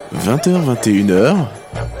20h, 21h,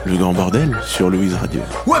 le grand bordel sur Louise Radio.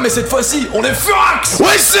 Ouais, mais cette fois-ci, on est furax.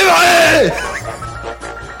 Ouais, c'est vrai.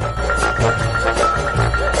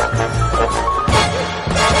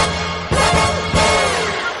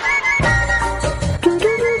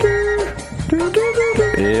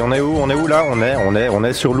 Et on est où là? On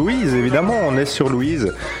est sur Louise, évidemment, on est sur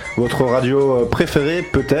Louise. Votre radio préférée,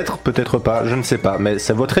 peut-être pas, je ne sais pas, mais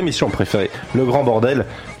c'est votre émission préférée. Le grand bordel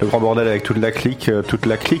avec toute la clique,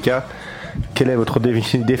 hein. Quelle est votre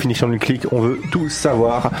définition d'une clique? On veut tout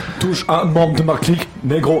savoir. Touche un membre de ma clique,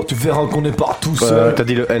 négro, tu verras qu'on n'est pas tout seul. T'as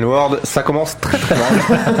dit le N-word, ça commence très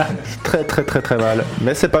mal. très mal.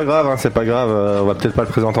 Mais c'est pas grave, on va peut-être pas le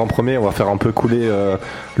présenter en premier, on va faire un peu couler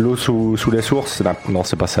l'eau sous les sources. Non,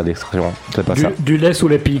 c'est pas ça l'expression, c'est pas ça. Du lait sous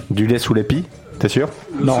les pis. Du lait sous les pis, t'es sûr?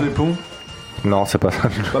 Non. Sous les ponts. Non, c'est pas ça.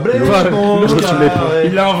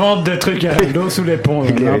 Il invente des trucs avec l'eau sous les ponts.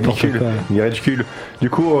 Il est ridicule.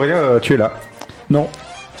 Du coup, Aurélien, tu es là? Non.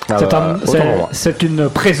 C'est une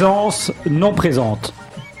présence non présente.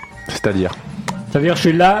 C'est-à-dire? C'est-à-dire, je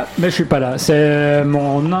suis là, mais je suis pas là. C'est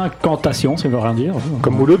mon incantation, ça veut rien dire.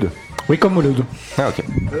 Comme Mouloud? Oui, comme Mouloud. Ah, ok.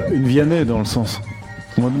 Une Vianney dans le sens.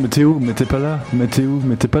 Mais t'es où? Mais t'es pas là? Mais t'es où?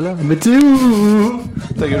 Mais t'es pas là? Mais t'es où?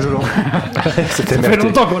 Ta gueule, Jolan. Ça fait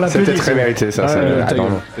longtemps qu'on l'a fait. C'était très mérité, ça.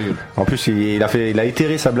 En plus, il a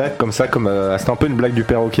itéré sa blague comme ça, c'était un peu une blague du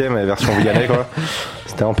perroquet, mais version Vianney, quoi.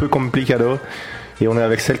 C'était un peu complicado. Et on est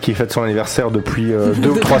avec celle qui fête son anniversaire depuis 2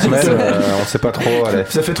 ou 3 semaines. On sait pas trop.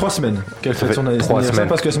 Ça fait 3 semaines qu'elle fête son anniversaire.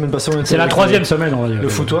 Parce que la semaine passée, on était. C'est la 3e semaine, on va dire. Le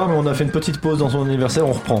foutoir, mais on a fait une petite pause dans son anniversaire,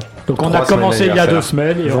 on reprend. Donc on a commencé il y a 2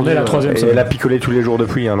 semaines et on est la 3e semaine. Elle a picolé tous les jours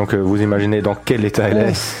depuis, hein, donc vous imaginez dans quel état elle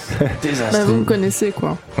est. Bah, vous me connaissez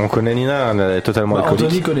quoi. On connaît Nina, elle est totalement alcoolique.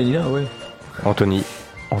 Anthony connaît Nina, ouais.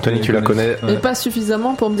 Anthony, tu la connais? Mais pas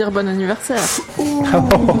suffisamment pour me dire bon anniversaire.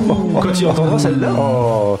 Quand il entendra celle-là.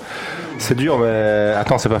 Oh, c'est dur, mais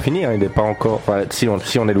attends, c'est pas fini, hein, il est pas encore. Enfin, si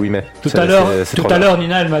on est Louis Mai. Tout à l'heure,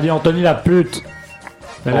 Nina, elle m'a dit Anthony la pute.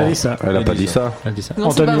 Elle a dit ça. Elle a pas dit ça. Elle a dit ça.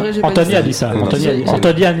 Non, c'est pas vrai, j'ai pas Anthony dit a dit ça.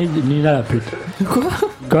 Anthony a dit Nina la pute.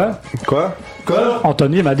 Quoi?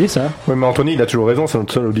 Anthony m'a dit ça. Oui, mais Anthony, il a toujours raison, c'est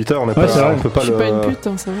notre seul auditeur. On peut pas Je suis pas une pute,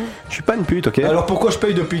 hein, ça va. Je suis pas une pute, ok. Alors pourquoi je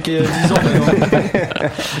paye depuis qu'il y a 10 ans?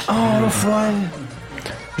 Oh l'enfoiré.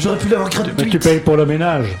 J'aurais pu l'avoir gratuit. Tu payes pour le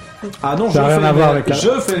ménage. Ah non, ça n'a rien à voir avec je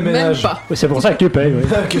fais le ménage. Même pas. Oui, c'est pour ça que tu payes. Oui.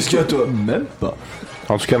 Qu'est-ce qu'il y a toi? Même pas.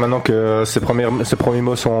 En tout cas, maintenant que ces premiers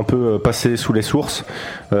mots sont un peu passés sous les sources,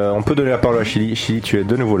 on peut donner la parole à Chili. Chili, tu es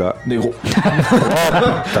de nouveau là. Négro.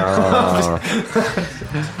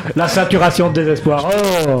 La saturation de désespoir.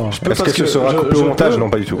 Oh. Est-ce que ce sera coupé au montage? Non,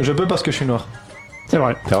 pas du tout. Je peux parce que je suis noir. C'est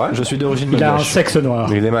vrai. Je suis d'origine malgache. Il a un sexe noir.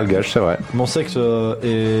 Il est malgache, c'est vrai. Mon sexe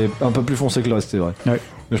est un peu plus foncé que le reste, c'est vrai. Oui.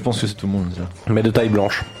 Mais je pense que c'est tout le monde. Ça. Mais de taille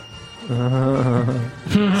blanche.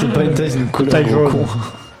 C'est pas une taille, c'est une couleur. Taille jaune.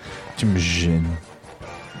 Tu me gênes.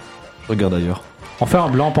 Regarde ailleurs. On fait un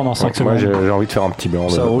blanc pendant 5 secondes. Moi j'ai envie de faire un petit blanc.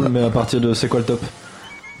 Ça roule, mais à partir de c'est quoi le top?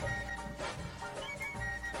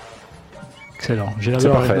 Excellent. C'est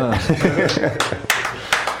parfait.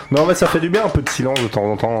 Non, mais ça fait du bien un peu de silence de temps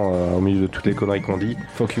en temps au milieu de toutes les conneries qu'on dit.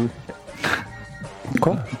 Fuck you.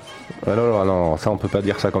 Quoi? Non, ça on peut pas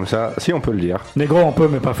dire ça comme ça. Si, on peut le dire. Négro on peut,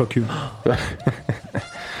 mais pas fuck you.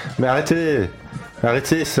 Mais arrêtez,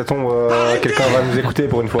 si ça tombe, quelqu'un va nous écouter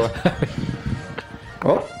pour une fois.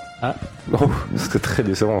 Oh. Ah. Oh, c'était très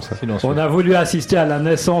décevant ça. On a voulu assister à la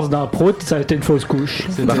naissance d'un prout, ça a été une fausse couche.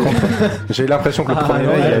 Par contre, j'ai l'impression que le 1er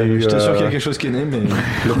mai, il y a eu. Je t'assure qu'il y a quelque chose qui est né, mais.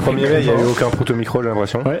 Le 1er mai, il n'y a eu aucun prout au micro, j'ai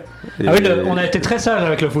l'impression. Ouais. Ah oui, on a été très sage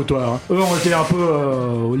avec le foutoir. Eux, on était un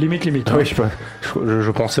peu limite. Ah oui,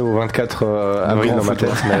 je pensais au 24 avril dans ma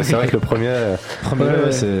tête, mais c'est vrai que le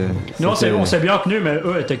 1er. C'est. Non, on s'est bien tenu, mais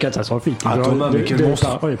eux étaient catastrophiques. Ah, Thomas, mais quel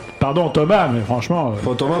monstre. Pardon, Thomas, mais franchement.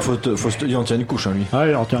 Thomas, il en tient une couche, hein, lui. Ah,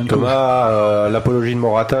 il en tient une couche. Thomas, l'apologie de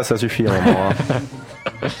Morata, ça suffit.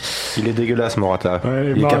 Hein. Il est dégueulasse, Morata.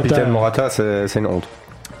 Ouais, il est capitaine Morata, c'est une honte.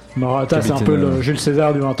 Morata, capitaine, c'est un peu le Jules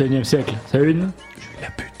César du 21e siècle. C'est une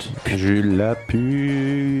Jules la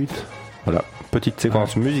pute. Voilà, petite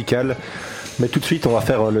séquence musicale. Mais tout de suite, on va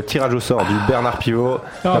faire le tirage au sort du Bernard Pivot.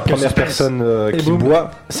 La première personne qui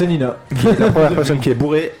boit, c'est Nina. La première personne qui est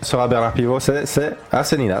bourrée sera Bernard Pivot. C'est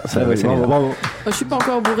Nina. C'est Nina. Bravo. Je suis pas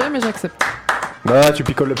encore bourré, mais j'accepte. Bah, tu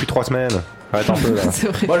picoles depuis 3 semaines. Arrête un peu là.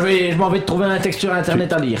 Moi, je m'en vais te trouver un texte sur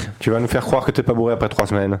internet à lire. Tu vas nous faire croire que t'es pas bourré après 3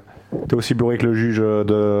 semaines. T'es aussi bourré que le juge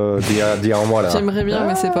d'il y a un mois là. J'aimerais bien,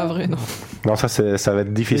 mais c'est pas vrai, non. Non, ça va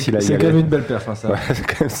être difficile à y aller. C'est quand même une belle perf, hein, ça. Ouais, c'est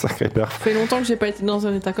quand même une sacrée perf. Ça fait longtemps que j'ai pas été dans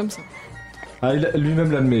un état comme ça. Ah,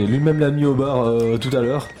 lui-même l'a mis au bar tout à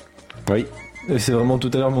l'heure. Oui. Et c'est vraiment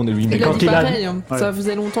tout à l'heure, mais on est 8 Il mecs. a quand dit il a- pareil, Ouais. ça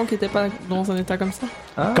faisait longtemps qu'il était pas dans un état comme ça.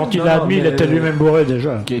 Ah, Quand il non, l'a non, admis, il mais- était lui-même bourré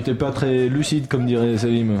déjà. Qui était pas très lucide, comme dirait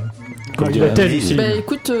Salim. Quand il dirait était Andy. lucide. Bah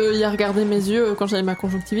écoute, il a regardé mes yeux quand j'avais ma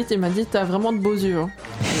conjonctivite et il m'a dit t'as vraiment de beaux yeux. Hein.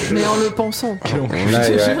 Mais en le pensant. Je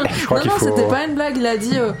crois Non, qu'il non, faut. c'était pas une blague, il a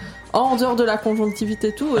dit en dehors de la conjonctivite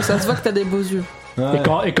et tout, ça se voit que t'as des beaux yeux. Ouais.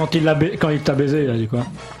 Et quand il t'a baisé, il a dit quoi?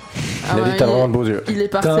 Ah Il a ouais, dit t'as vraiment de beaux yeux. il est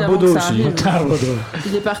parti T'as un avant beau que dos ça aussi. arrive. T'as un beau dos.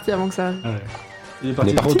 Il est parti avant que ça arrive. Il est Il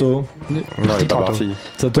parti est trop parti. tôt. Non, il est pas parti.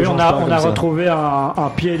 Ça te Oui, change on pas a comme ça. retrouvé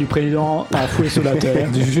un pied du président enfoué sous la terre.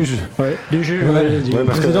 Du juge. Ouais, du juge. Ouais, ouais, du- ouais, Le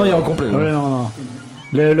parce que- président, il est en complet. là. Ouais, non.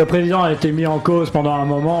 Le président a été mis en cause pendant un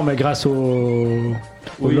moment, mais grâce au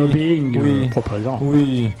Oui. lobbying Oui. pro président.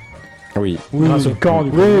 Oui. Oui. Oui. Grâce au camp du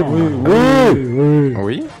Oui, président. oui, oui.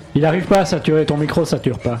 Oui. Il arrive pas à saturer, ton micro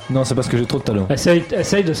sature pas. Non, c'est parce que j'ai trop de talent.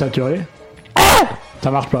 Essaye de saturer. Ça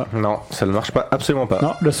marche pas. Non, ça ne marche pas, absolument pas.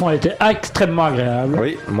 Non, le son a été extrêmement agréable.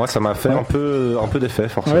 Oui, moi ça m'a fait Ouais. un peu d'effet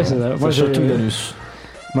forcément. Ouais, c'est ça. Moi, surtout l'anus.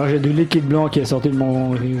 Moi j'ai du liquide blanc qui est sorti de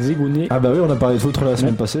mon zigounet. Ah bah oui, on a parlé de foutre la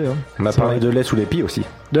semaine passée. Hein. On a C'est parlé vrai. de lait sous les pieds aussi.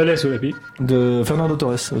 De lait sous les pieds. De Fernando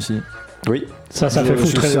Torres aussi. Oui. Ça fait Je foutre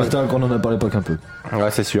suis très certain qu'on en a parlé pas qu'un peu. Ouais,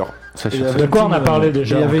 c'est sûr. C'est Et sûr. il y avait De quoi une on a team, parlé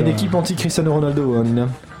déjà Il y avait une encore équipe anti-Cristiano Ronaldo, hein, Nina.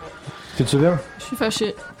 Tu te souviens? Je suis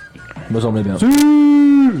fâché. Moi, ça me bien.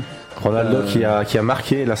 Ronaldo qui a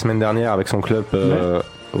marqué la semaine dernière avec son club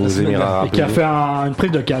aux La semaine Émirats dernière. Arabes Et qui a Unis. fait une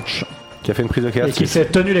prise de catch. Qui a fait une prise de Et catch. qui s'est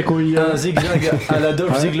tenu les couilles. Un zigzag à la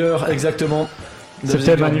Dolph Ouais. Ziggler, exactement. Dolph C'était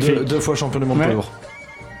Ziggler, magnifique. Deux fois champion du monde Ouais. poids lourd.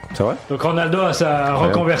 C'est vrai? Donc Ronaldo a sa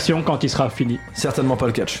reconversion quand il sera fini. Certainement pas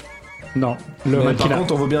le catch. Non, le Mais mannequin. par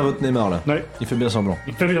contre, on voit bien votre Neymar là. Ouais. Il fait bien semblant.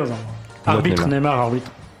 Il fait bien ça. Arbitre, Neymar,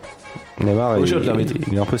 arbitre. Neymar, Au il, jeu de l'arbitre.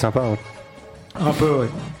 il est un peu sympa. Hein. Un peu,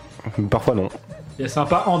 ouais. Parfois non. Il est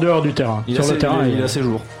sympa en dehors du terrain. Il Sur a le ses, terrain, il a ses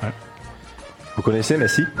jours. Vous connaissez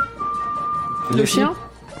Messi? Le chien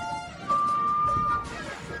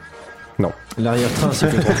L'arrière-train, c'est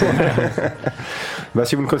fait trop fort. Bah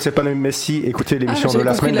si vous ne connaissez pas Messi, écoutez l'émission de j'avais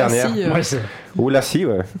la compris semaine dernière. scie, Ouais, c'est... Ou la scie,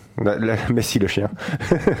 ouais. Messi le chien.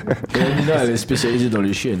 Et Nina, elle est spécialisée dans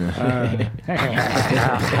les chiennes.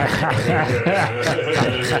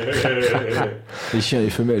 Les chiens et les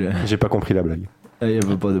femelles. J'ai pas compris la blague. Ah, il n'y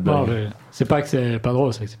avait pas de Non, blague. mais c'est pas que c'est pas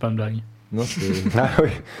drôle, c'est que c'est pas une blague. Non, c'est- Ah oui.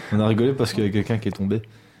 on a rigolé parce qu'il y a quelqu'un qui est tombé.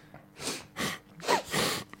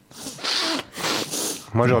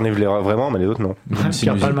 Moi j'en ai vraiment, mais les autres non.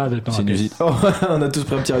 Pierre Palma de temps. Sinusite. Oh, on a tous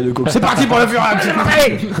pris un petit rail de coke. C'est parti pour le furax.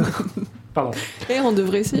 Pardon. Et on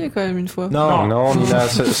devrait essayer quand même une fois. Non, Non, Nina,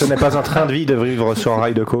 ce n'est pas un train de vie de vivre sur un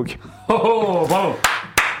rail de coke. Oh, oh, bravo.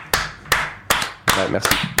 Ouais, merci.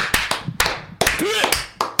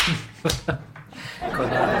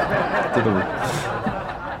 c'est pas beau.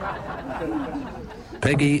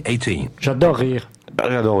 Peggy 18. J'adore rire. Bah,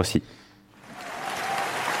 j'adore aussi.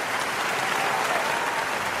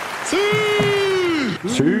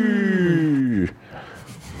 Si.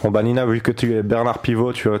 Bon bah Nina, vu que tu es Bernard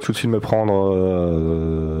Pivot, tu vas tout de suite me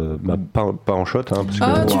prendre pas en shot hein, parce que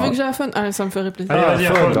Ah, tu bon, veux que j'ai la fun? Ah, ça me ferait plaisir. Allez, vas-y,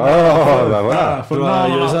 fun. Paul. Oh bah voilà. Ah, faut non,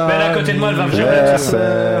 non, non. Mais elle est à côté de moi, elle va me gérer.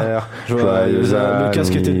 Anniversaire. Joyeux Le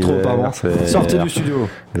casque était trop apparemment. anniversaire. Sortez du studio.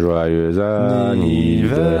 Joyeux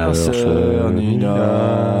anniversaire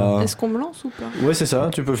Nina. Est-ce qu'on me lance ou pas? Ouais, c'est ça,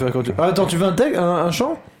 tu peux le faire quand tu. Ah, attends, tu veux un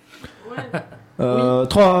chant?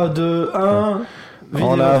 3, 2, 1.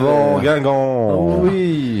 En avant Guingamp.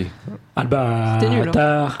 Oui. Alba. C'était nul, hein.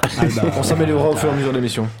 Tard. Alba. On s'améliorera au fur et à mesure de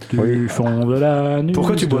l'émission. Du fond de la nuit.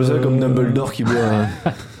 Pourquoi tu bois ça comme Dumbledore qui boit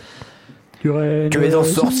Tu es un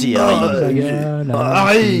sorcier,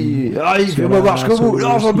 Harry. Harry, fais-moi voir jusqu'au bout.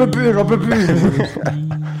 Non, j'en peux plus. J'en peux plus.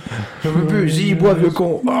 J'y bois, vieux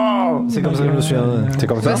con. Oh, c'est comme ça que je me souviens. C'est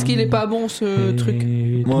comme ça. Parce qu'il est pas bon ce truc.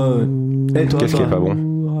 Moi, et toi, Qu'est-ce qui est pas bon?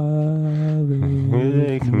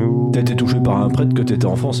 Avec nous. T'as été touché par un prêtre que t'étais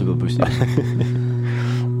enfant, c'est pas possible.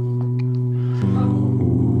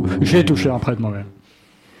 J'ai touché un prêtre moi-même.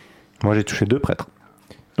 Moi j'ai touché 2 prêtres.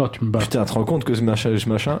 Non, tu me bats. Putain, tu te rends compte que ce machin, le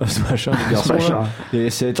garçon, là, il a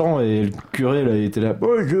 7 ans et le curé, là, il était là,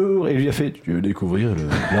 bonjour, et il lui a fait, tu veux découvrir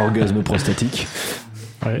l'orgasme prostatique?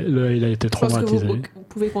 Ouais, là, il a été Je pense que traumatisé. vous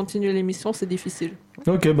pouvez continuer l'émission, c'est difficile.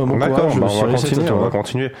 Ok, bah bon D'accord, courage, bah, sur les 7 on va ans.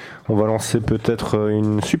 continuer. On va lancer peut-être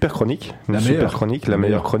une super chronique. Une super chronique, la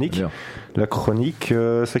meilleure chronique. La chronique,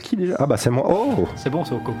 c'est qui déjà? Ah bah c'est moi. Oh. C'est bon,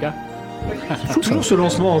 c'est au coca. Toujours ce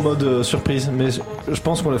lancement en mode surprise, mais je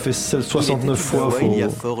pense qu'on l'a fait 69 fois. Il y a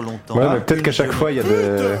fort longtemps. Ouais, mais peut-être qu'à chaque fois il y a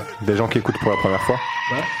des gens qui écoutent pour la première fois.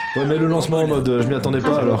 Ouais, mais le lancement en mode je m'y attendais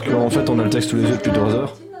pas, alors qu'en fait on a le texte sous les yeux depuis 3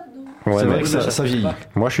 heures. Ouais, C'est mais vrai que ça vieillit.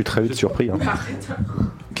 moi je suis très vite surpris. Hein.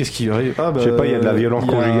 Qu'est-ce qui arrive? Ah, Je sais pas, il y a de la violence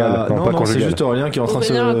conjugale. Non, pas c'est conjugale. juste Aurélien qui est en train de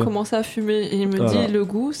Aurélien a se. commencé à fumer et il me Voilà. dit le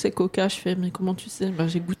goût c'est coca. Je fais mais comment tu sais? Ben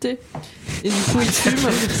j'ai goûté. Et du coup il fume.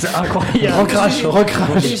 C'est incroyable.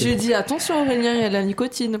 Et je lui dis attention Aurélien, il y a de la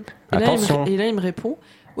nicotine. Et là, Attention. il me répond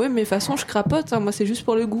ouais mais de toute façon je crapote, hein, moi c'est juste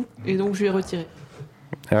pour le goût. Et donc je lui ai retiré.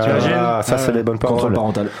 Ça c'est les bonnes paroles. Contrôle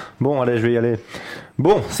parental. Bon, allez, je vais y aller.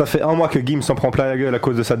 Bon, ça fait un mois que Gim s'en prend plein la gueule à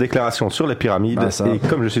cause de sa déclaration sur les pyramides. Ah, ça. Et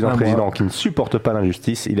comme je suis un Un président mois. qui ne supporte pas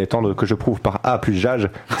l'injustice, il est temps que je prouve par A plus Jage,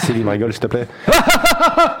 Céline rigole s'il te plaît,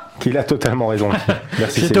 qu'il a totalement raison.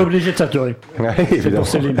 Merci J'étais Céline. obligé de saturer. Ouais, C'est évidemment. pour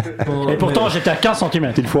Céline. Et pourtant, j'étais à 15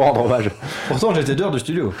 cm. Il faut rendre hommage. Pourtant, j'étais dehors du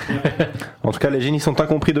studio. En tout cas, les génies sont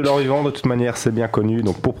incompris de leur vivant, de toute manière, c'est bien connu.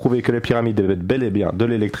 Donc, pour prouver que les pyramides émettent bel et bien de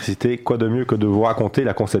l'électricité, quoi de mieux que de vous raconter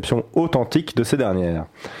la conception authentique de ces dernières.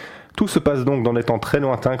 Tout se passe donc dans des temps très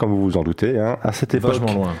lointains, comme vous vous en doutez. Hein. À cette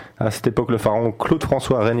époque, le pharaon Claude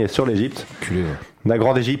François régnait sur l'Égypte. La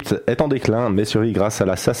Grande Égypte est en déclin, mais survit grâce à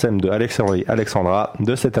la SACEM de Alexandra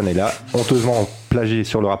de cette année-là, honteusement plagiée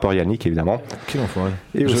sur le rapport Yannick, évidemment. Quel enfoiré.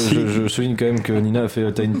 Et aussi, Je souligne quand même que Nina a fait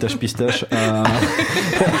une tache pistache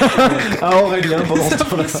à Aurélien pendant ce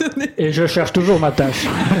temps-là. Et je cherche toujours ma tâche.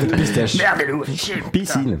 Pistache.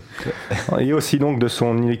 piscine. Et aussi donc de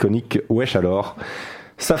son iconique Wesh alors.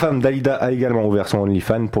 Sa femme Dalida a également ouvert son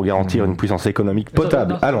OnlyFans pour garantir une puissance économique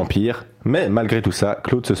potable à l'Empire. Mais malgré tout ça,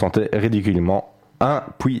 Claude se sentait ridiculement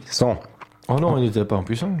impuissant. Oh non, il n'était pas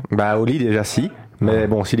impuissant. Bah au lit déjà si. Mais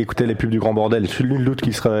bon, s'il écoutait les pubs du Grand Bordel, je suis nul doute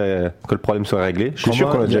que le problème serait réglé. Je suis sûr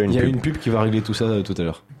qu'on a déjà une Il y a pub. une pub qui va régler tout ça tout à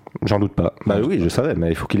l'heure. J'en doute pas. Bah oui, je savais, mais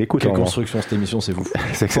il faut qu'il écoute. Quelle hein. construction cette émission, c'est fou.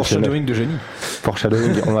 C'est exceptionnel. Foreshadowing de génie.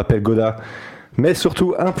 Foreshadowing, on m'appelle Goda. Mais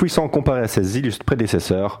surtout impuissant comparé à ses illustres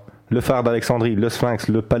prédécesseurs. Le phare d'Alexandrie, le Sphinx,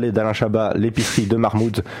 le palais d'Alain Chabat, l'épicerie de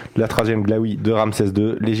Mahmoud, la 3e Glaoui de Ramsès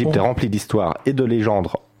II, l'Égypte est remplie d'histoires et de légendes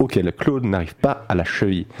auxquelles Claude n'arrive pas à la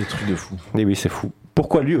cheville. Des trucs de fou. Et oui, c'est fou. C'est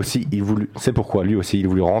pourquoi lui aussi il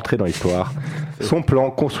voulut rentrer dans l'histoire. Son plan,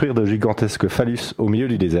 construire de gigantesques phallus au milieu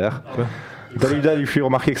du désert. Dalida lui fit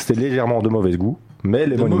remarquer que c'était légèrement de mauvais goût, mais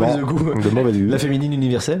les monuments de mauvais goût. La féminine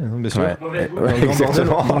universelle, bien sûr. Ouais.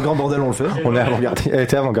 Exactement. Dans le grand bordel, on le fait. On est avant-gardiste, elle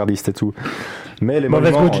était avant-gardiste et tout. Mais les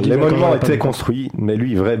Mauvaise monuments, goût, tu dis, les quand monuments j'aurais pas étaient dit. construits, mais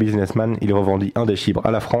lui, vrai businessman, il revendit un des chibres à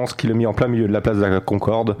la France, qui le mit en plein milieu de la place de la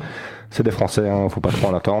Concorde. C'est des Français, hein, faut pas trop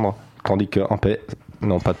en attendre. Tandis qu'en paix,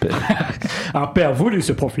 non, pas de paix. Un père a voulu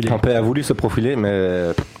se profiler. En paix a voulu se profiler,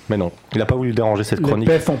 mais non. Il a pas voulu déranger cette Les chronique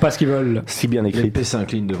paix font pas ce qu'ils veulent. si bien Les écrite. P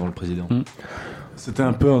s'inclinent devant le président. C'était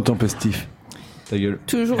un peu intempestif. Ta gueule.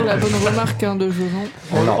 Toujours la bonne remarque hein, de Jovan.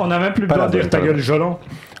 On a même plus Pas besoin la de dire bonne, ta pas la gueule, bonne. Jolan.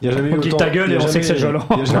 Il y a jamais eu On dit autant- ta gueule il y a et on sait que c'est jamais-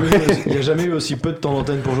 Jolan. Il y a jamais eu aussi peu de temps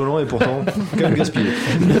d'antenne pour Jolan et pourtant, quand même gaspillé.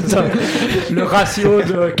 Le ratio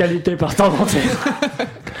de qualité par temps d'antenne.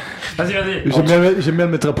 Vas-y. J'aime bien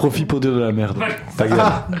le mettre à profit pour dire de la merde. Ta gueule.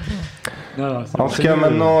 Non, non, c'est En bon. tout cas,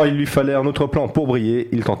 maintenant, il lui fallait un autre plan pour briller.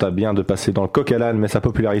 Il tenta bien de passer dans le coq à l'âne, mais sa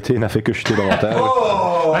popularité n'a fait que chuter davantage.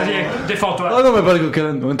 Vas-y, défends-toi. Ah non, mais pas le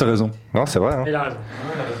cocaïne. Ouais, t'as raison. Non, c'est vrai. Hein. Il a raison.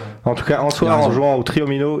 En tout cas, un soir, en jouant au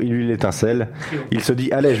triomino, il eut l'étincelle. Il se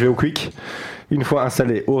dit, allez, je vais au quick. Une fois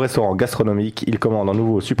installé au restaurant gastronomique, il commande un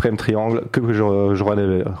nouveau suprême triangle que j'aurais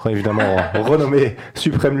évidemment renommé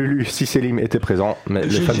Suprême Lulu si Selim était présent, mais le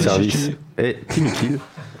fanservice est inutile.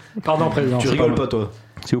 Pardon, président. Tu rigoles pas, toi.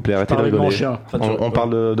 S'il vous plaît, arrêtez de Parlez de mon rigoler. chien. On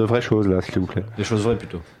parle de vraies choses là, s'il vous plaît. Des choses vraies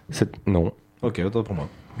plutôt. Non, Ok, attends pour moi.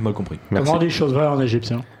 Mal compris. merci. Comment on dit choses vraies en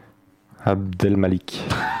égyptien? Abdel Malik.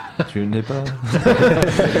 Tu n'es pas.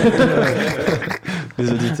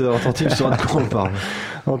 Les auditeurs attentifs sauront de quoi on parle.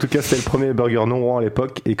 En tout cas, c'était le premier burger non rond à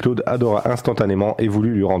l'époque et Claude adora instantanément et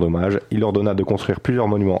voulut lui rendre hommage. Il ordonna de construire plusieurs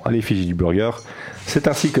monuments à l'effigie du burger. C'est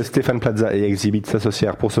ainsi que Stéphane Plaza et Exhibit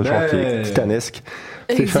s'associèrent pour ce chantier titanesque.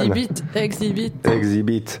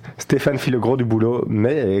 Exhibit. Stéphane fit le gros du boulot,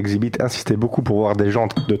 mais Exhibit insistait beaucoup pour voir des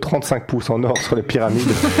jantes de 35 pouces en or sur les pyramides.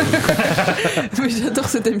 Oui, j'adore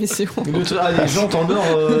cette émission. Les jantes en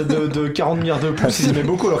or de 40 milliards de pouces, ils aimaient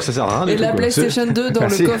beaucoup alors que ça sert à rien. Et du la tout, quoi. PlayStation 2 dans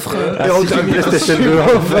Merci. le coffre. PlayStation 2.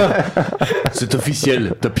 C'est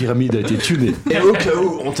officiel, ta pyramide a été tunée. Et au cas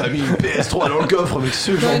où, on t'a mis une PS3 dans le coffre, mais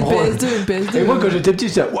ce Non, j'en une branle. PS2, une PS2. Et moi, quand j'étais petit,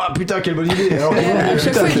 j'étais waouh, putain, quelle bonne idée. Alors, Mais à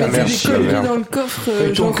chaque fois, il la mettait merde, des la colliers merde. dans le coffre.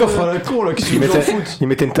 avec ton genre, coffre à la con, là, qui se Il joue en mettait, foot. il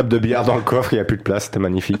mettait une table de billard dans le coffre, il n'y a plus de place, c'était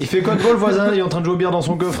magnifique. Il fait quoi de beau, le voisin? Il est en train de jouer au billard dans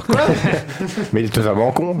son coffre. Quoi? Mais il était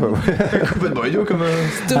vraiment con. Complètement idiot comme.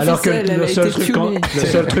 c'est Alors que officiel, elle a le été seul truc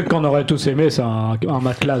tunée. qu'on aurait tous aimé, c'est un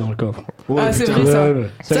matelas dans le coffre. Ouais, Ah, c'est putain. vrai, ça. Ouais,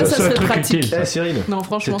 Ça c'est serait le truc pratique. utile. Eh, Cyril, Non,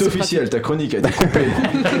 franchement, c'est c'est officiel, pratique. ta chronique a été coupée.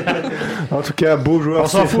 En tout cas, beau joueur On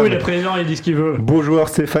s'en fout, il est Stéphane. président, il dit ce qu'il veut. Beau joueur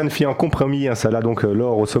Stéphane fit un compromis, hein, ça là donc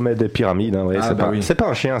l'or au sommet des pyramides. Hein, ouais, Ah, c'est bah pas, oui. c'est pas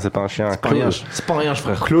un chien, c'est pas un chien. C'est pas rien,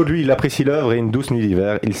 frère. Claude, lui, il apprécie l'œuvre et une douce nuit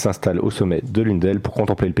d'hiver, il s'installe au sommet de l'une d'elles pour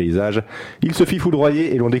contempler le paysage. Il se fit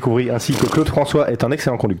foudroyer et l'on découvrit ainsi que Claude François est un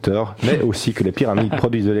excellent conducteur, mais aussi que les pyramides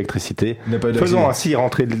produisent de l'électricité, Il n'a pas eu faisant d'accident. ainsi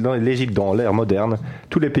rentrer l'Égypte dans l'ère moderne.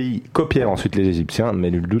 Tous les pays copièrent ensuite les Égyptiens,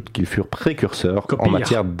 mais nul doute qu'ils furent précurseurs en Copire.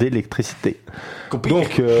 matière d'électricité. Copire.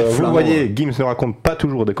 Donc, vous le Flamand. voyez, Gims ne raconte pas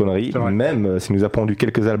toujours des conneries, C'est vrai. même s'il nous a pondu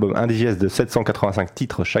quelques albums indigestes de 785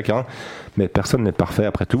 titres chacun, mais personne n'est parfait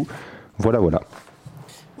après tout. Voilà.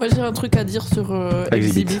 Moi, j'ai un truc à dire sur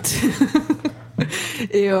Exhibit. Exhibit.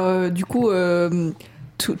 Et du coup,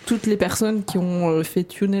 toutes les personnes qui ont fait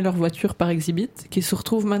tuner leur voiture par Exhibit, qui se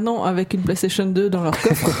retrouvent maintenant avec une PlayStation 2 dans leur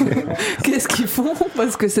coffre, qu'est-ce qu'ils font?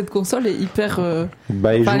 Parce que cette console est hyper...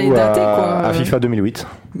 Bah, il Enfin, elle joue est datée, quoi. à FIFA 2008.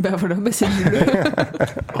 Bah voilà, bah c'est nul.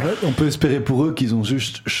 En fait, on peut espérer pour eux qu'ils ont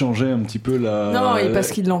juste changé un petit peu la. Non, et parce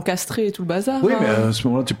qu'ils l'ont castré et tout le bazar. Oui, hein. mais à ce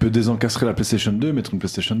moment-là, tu peux désencastrer la PlayStation 2, mettre une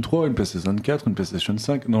PlayStation 3, une PlayStation 4, une PlayStation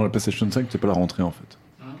 5. Non, la PlayStation 5, tu sais pas la rentrer en fait.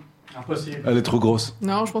 Impossible. Elle est trop grosse.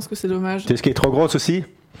 Non, je pense que c'est dommage. Tu sais ce qui est trop grosse aussi?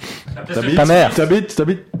 T'habites Ta mère. T'habites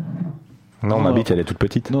Non, ma bite, elle est toute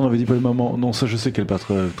petite. Non, on avait dit pas de maman. Non, ça, je sais qu'elle est pas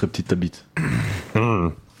très, très petite, ta bite.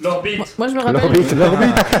 L'orbite. Moi, je me rappelle, L'orbite.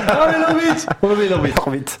 Ah, mais l'orbite. On va l'orbite.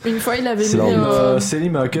 L'orbite. une fois, il avait mis...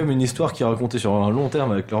 Célim a quand même une histoire qui est racontée sur un long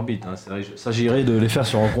terme avec l'orbite. Hein. C'est vrai, il s'agirait de les faire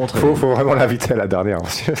se rencontrer. Faut vraiment l'inviter à la dernière,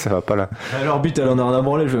 parce que ça va pas là. L'orbite, elle en a rien à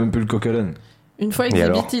branler, je veux même plus le coq à l'âne. Une fois, Et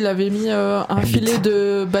alors Exhibit, il avait mis un filet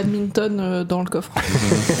de badminton dans le coffre.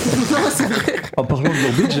 Non, c'est vrai. En parlant de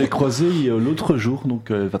l'orbite, j'ai croisé l'autre jour, donc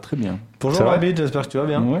elle va très bien. Bonjour Ça va l'orbite, j'espère que tu vas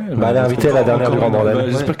bien. Ouais, Bah, elle est invitée à la dernière du Grand Bordel.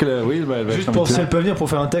 J'espère qu'elle oui, bah, elle va Juste être pour si invitée. elle peut venir pour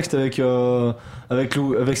faire un texte avec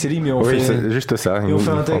Célim et on Oui, fait c'est juste ça. et Il on nous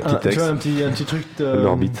fait un, fait un petit tu vois, texte. un petit truc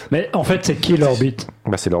L'orbite. Mais en fait, c'est qui l'orbite?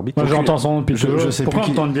 Bah, c'est l'orbite. Moi, j'entends son nom depuis Je toujours. sais Pourquoi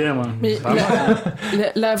plus on qui- entend bien, moi? Mais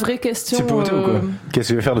la vraie question, C'est pour Théo, quoi. Qu'est-ce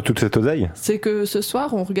que tu veux faire de toute cette oseille? c'est que ce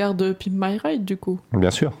soir, on regarde Pimp My Ride, du coup.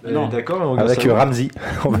 Bien sûr. Non. D'accord, on regarde Avec ça. Ramsey.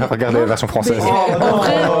 On va regarder la version française. Mais, en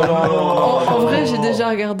vrai, non. en vrai, j'ai déjà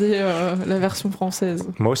regardé la version française.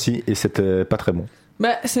 Moi aussi, et c'était pas très bon. Bah,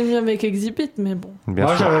 c'est mieux avec Exhibit, mais bon. Bien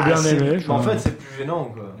Moi, sûr. j'avais bien C'est- aimé. En fait, c'est plus gênant,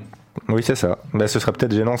 quoi. Oui, c'est ça. Bah, ce serait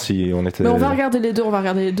peut-être gênant si on était. Mais on va regarder les deux,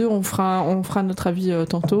 on fera notre avis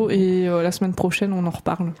tantôt, et la semaine prochaine, on en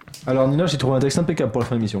reparle. Alors Nina, j'ai trouvé un texte impeccable pour la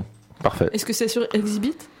fin de l'émission. Parfait. Est-ce que c'est sur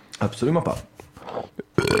Exhibit? Absolument pas.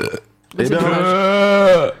 Bah, Eh c'est bien,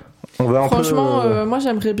 dommage. on va un Franchement, peu. moi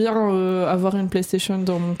j'aimerais bien avoir une PlayStation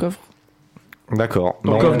dans mon coffre. D'accord.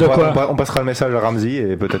 Dans le Bon, coffre de quoi on passera le message à Ramsey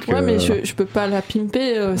et peut-être que. Ouais, mais je peux pas la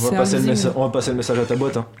pimper, On c'est va, un passer le leasing. on va passer le message à ta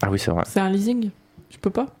boîte. Hein. Ah oui, c'est vrai. C'est un leasing. Je peux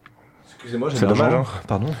pas. Excusez-moi, j'ai C'est de l'argent. dommage,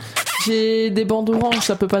 Pardon. J'ai des bandes oranges,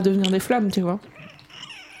 ça peut pas devenir des flammes, tu vois.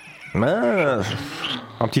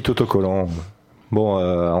 Un petit autocollant. Bon,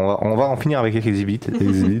 on va en finir avec Exhibit.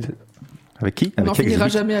 Avec qui? On n'en Avec finira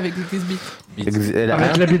Exhibit. jamais avec Exhibit.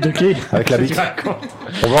 Avec la bite de qui? Avec la bite.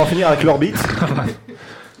 On va en finir avec l'orbite.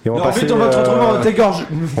 Et on va passer. L'orbite, on va te retrouver dans tes gorges.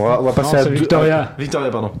 On va passer Non, à c'est deux. Victoria. Victoria,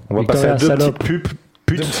 pardon. On va Victoria, passer à deux salope. petites putes.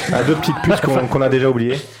 À deux petites putes qu'on a déjà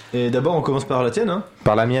oubliées. Et d'abord, on commence par la tienne. Hein.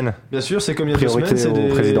 Par la mienne. Bien sûr, c'est comme il y a 2 Priorité semaines,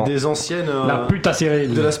 c'est au président. des anciennes. La pute à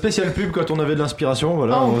Cyril. De la spéciale pub quand on avait de l'inspiration,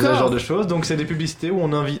 voilà, Ah, on faisait ce encore genre de choses. Donc c'est des publicités où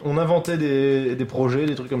on inventait des projets,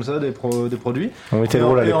 des trucs comme ça, des produits. On était Et,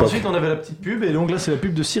 drôle à et l'époque. ensuite on avait la petite pub et donc là c'est la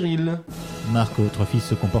pub de Cyril. Marc, votre fils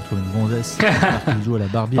se comporte comme une gonzesse. Marc, il joue à la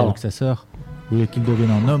Barbie Pardon. avec sa sœur. Vous voulez qu'il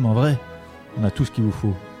devienne un homme en vrai? On a tout ce qu'il vous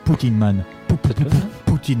faut. Poutine Man.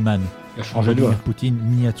 Poutine Man. Il a changé de Vladimir voix. Poutine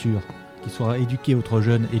miniature. Qui saura éduquer votre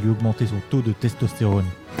jeune et lui augmenter son taux de testostérone.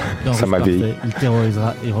 Dans Ça votre m'a vieilli. parfait, il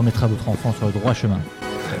terrorisera et remettra votre enfant sur le droit chemin.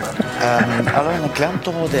 Allora un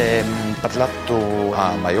canto de parlato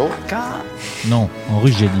a Mallorca. Non, en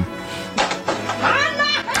russe j'ai dit.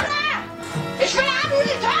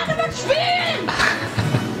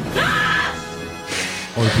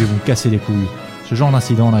 Oh, et puis vous me cassez les couilles. Ce genre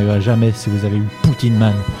d'incident n'arrivera jamais si vous avez eu Poutine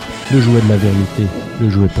Man, le jouet de la vérité, le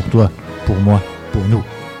jouet pour toi, pour moi, pour nous.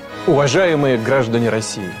 Уважаемые граждане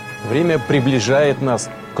России, время приближает нас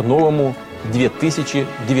к новому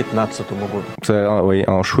 2019 году. Oui,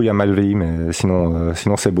 un chouïa mal vieilli, mais sinon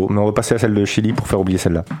c'est beau. Mais on va passer à celle de Chili pour faire oublier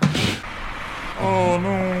celle-là. Oh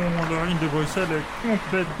non, la ligne de Bruxelles est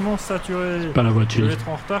complètement saturée. Pas la voix de Je vais Chili. être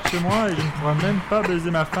en retard chez moi et je ne pourrai même pas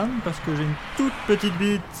baiser ma femme parce que j'ai une toute petite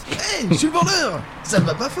bite. Hey, monsieur le vendeur, ça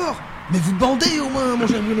va pas fort. Mais vous bandez au moins, mon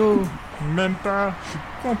cher Bruno. Même pas, je suis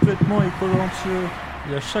complètement écolo-anxieux.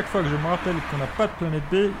 Et à chaque fois que je me rappelle qu'on n'a pas de planète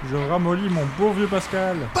B, je ramollis mon beau vieux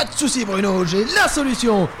Pascal. Pas de soucis Bruno, j'ai la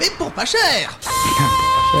solution. Et pour pas cher.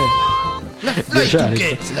 La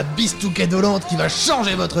Fly-Touquette, la bistouquette volante qui va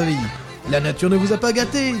changer votre vie. La nature ne vous a pas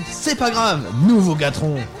gâté, c'est pas grave, nous vous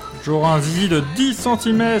gâterons. J'aurai un zizi de 10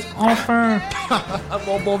 cm, enfin.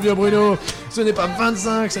 Bon vieux Bruno, ce n'est pas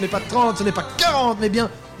 25, ce n'est pas 30, ce n'est pas 40, mais bien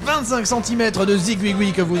 25 cm de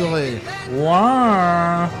zigouigoui que vous aurez.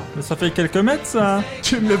 Ouah, mais ça fait quelques mètres ça.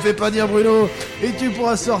 Tu me le fais pas dire Bruno. Et tu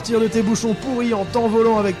pourras sortir de tes bouchons pourris en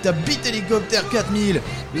t'envolant avec ta bite hélicoptère 4000,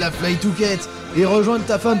 la Fly-Touquette, et rejoindre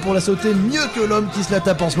ta femme pour la sauter mieux que l'homme qui se la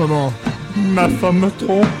tape en ce moment. Ma femme me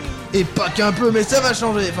trompe. Et pas qu'un peu, mais ça va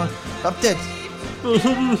changer, enfin peut-être.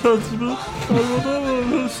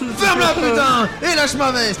 Ferme-la putain et lâche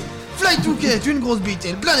ma veste. Fly-Touquette, une grosse bite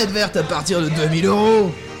et une planète verte à partir de 2000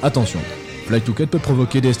 €. Attention, Fly-Touquette peut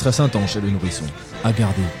provoquer des stress intenses chez le nourrisson. À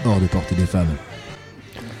garder hors de portée des femmes.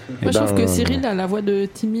 Moi, je trouve que Cyril a la voix de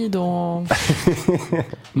Timmy dans.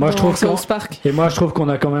 Moi, je trouve South Park. Et moi, je trouve qu'on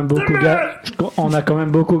a quand même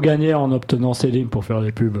beaucoup gagné en obtenant Célim pour faire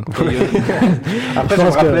les pubs. Après, je me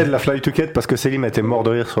rappelais de la Fly-Touquette parce que Célim était mort de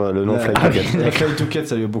rire sur le nom Fly-Touquette. La Fly-Touquette,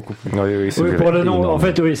 ça lui a beaucoup plu. Oui, pour le nom, en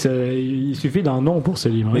fait, oui, il suffit d'un nom pour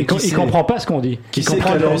Célim. Hein. Il comprend pas ce qu'on dit. Il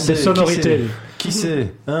comprend des sonorités. Qui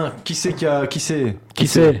c'est hein? Qui c'est qui a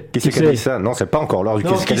dit ça? Non, c'est pas encore l'heure du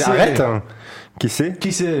qui arrête. Qui c'est?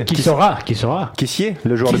 Qui saura? Qui c'est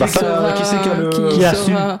le joueur de Barça?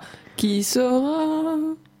 Qui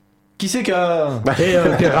c'est qui a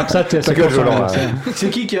Pierre Rapsat, c'est quoi c'est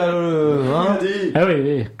qui a le ah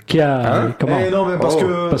oui qui a comment non mais parce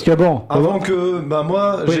que bon avant que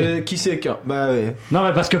moi j'ai qui c'est bah oui. Non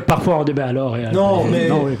mais parce que parfois on débat alors et non mais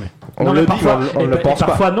on le dit, on le pense pas.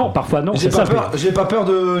 Parfois non. J'ai pas peur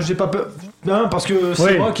non parce que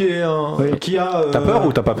c'est moi qui a T'as peur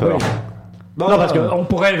ou t'as pas peur? Non, parce qu'on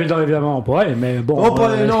pourrait, évidemment, on pourrait, mais bon.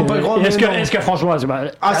 Est-ce que franchement.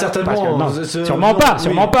 Certainement. Sûrement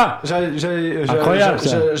pas. Incroyable.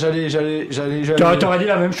 T'aurais dit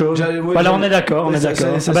la même chose. Voilà, on est d'accord.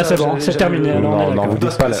 C'est bon, c'est terminé. Non, vous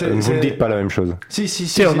ne dites pas la même chose.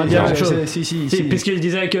 Si, on a dit la même chose. Si, puisqu'il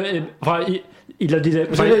disait que. Enfin, il le disait.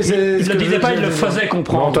 Il le disait pas, il le faisait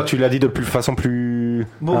comprendre. Non, toi, tu l'as dit de façon plus.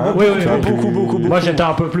 Beaucoup. Moi, j'étais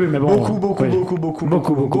un peu plus, mais bon. Beaucoup.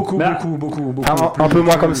 Un peu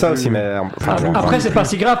moins comme ça aussi, mais. Après, c'est pas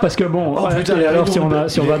si grave parce que bon. Alors, si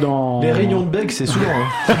on va dans. Les réunions de bec, c'est souvent.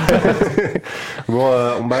 Bon,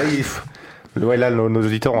 ouais, là, nos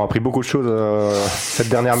auditeurs ont appris beaucoup de choses cette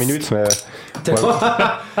dernière minute, mais.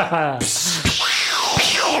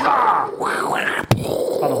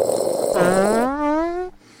 Pardon.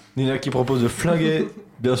 Nina qui propose de flinguer,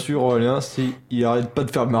 bien sûr, Aurélien, si il arrête pas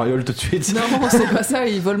de faire mariole tout de suite. Non, c'est pas ça,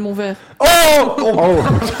 il vole mon verre.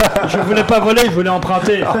 Je voulais pas voler, je voulais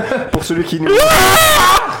emprunter. Pour celui qui nous.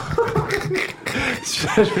 Je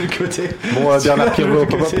vais le côté. Bon, Bernard Pivot,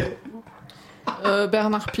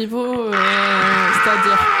 Bernard Pivot,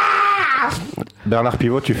 c'est-à-dire. Bernard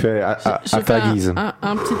Pivot, tu fais à ta guise.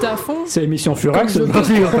 Un petit à fond. C'est émission Furax.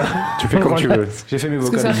 Tu fais comme tu veux. J'ai fait mes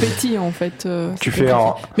vocales. vocales. Parce que ça pétille en fait. Tu fais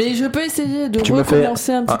en. Mais je peux essayer de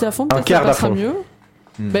recommencer un petit à fond, peut-être que ça passera mieux.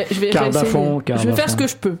 Ben, je vais je vais faire ce que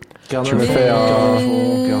je peux. Tu me fais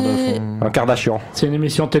un Kardashian. C'est une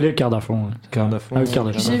émission télé Kardashian.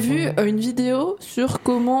 J'ai vu une vidéo sur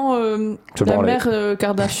comment la mère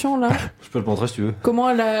Kardashian là. Je peux le montrer si tu veux. Comment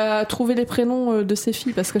elle a trouvé les prénoms de ses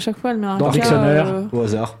filles parce qu'à chaque fois elle met un dans cas. Dictionnaire. Au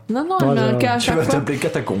hasard. Non, elle met un cas à chaque fois. Tu vas t'appeler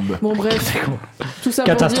Catacombe. Bon bref. Tout ça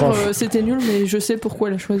pour dire c'était nul, mais je sais pourquoi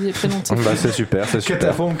elle a choisi les prénoms de ses filles. Bah c'est super.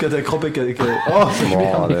 Catafombe, Catacrope et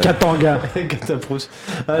Katanga. Cataprousse.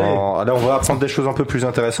 Allez, on va apprendre des choses un peu plus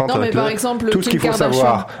intéressantes. Non, mais par exemple, tout ce qu'il faut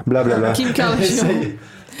savoir, blablabla. Kim Kardashian.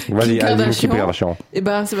 Vas-y, Kim Kardashian. Et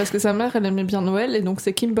ben, c'est parce que sa mère, elle aimait bien Noël, et donc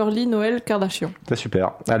c'est Kimberly Noël Kardashian. C'est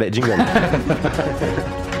super. Allez, jingle.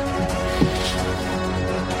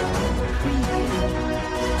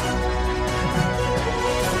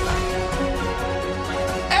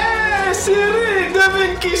 Cyril,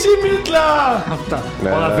 devine qui s'imite là.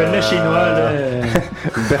 On appelle les Chinois.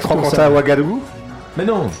 Bertrand Cantat à Ouagadougou. Mais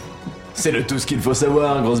non. C'est le tout ce qu'il faut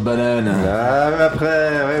savoir, grosse banane. Ah, mais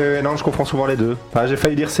après, non, je confonds souvent les deux. Enfin, j'ai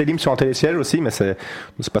failli dire Célim sur un télésiège aussi, mais c'est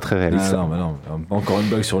pas très réaliste. Ah, non. Encore une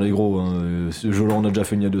blague sur les gros. Hein. Ce jeu-là, on a déjà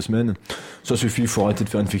fait il y a 2 semaines. Ça suffit, il faut arrêter de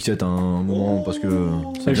faire une fixette à un moment parce que.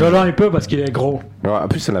 Et Jolan, il peut parce qu'il est gros. Ouais, en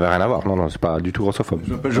plus, ça n'avait rien à voir. Non, c'est pas du tout grossophobe.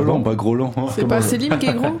 Je m'appelle Jolan, pas Groland. C'est pas Célim qui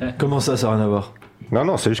est gros. Comment ça n'a rien à voir?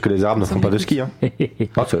 Non, c'est juste que les Arabes ne font pas de ski. Hein. Oui,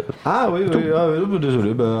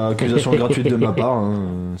 désolé, accusation gratuite de ma part. Hein.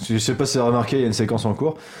 Je sais pas si vous avez remarqué, il y a une séquence en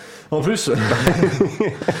cours. En plus,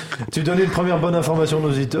 tu donnes une première bonne information aux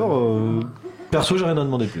auditeurs. Perso, j'ai rien à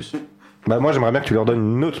demander de plus. Bah moi j'aimerais bien que tu leur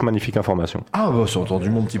donnes une autre magnifique information. Ah bah c'est entendu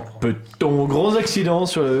mon petit peloton. Gros accident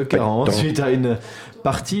sur le 40 suite à une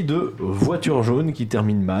partie de voiture jaune qui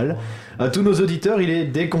termine mal. À tous nos auditeurs, il est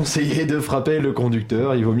déconseillé de frapper le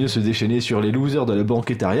conducteur. Il vaut mieux se déchaîner sur les losers de la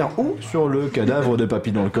banquette arrière ou sur le cadavre de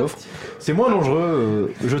papy dans le coffre. C'est moins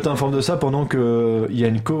dangereux. Je t'informe de ça pendant que il y a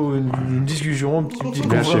une discussion, un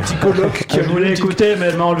petit colloque qui je voulais écouter, mais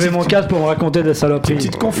elle m'a enlevé mon casque pour me raconter des saloperies. Une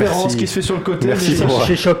petite conférence qui se fait sur le côté. Merci. Je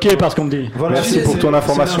suis choqué par ce qu'on me dit. Voilà, merci pour ton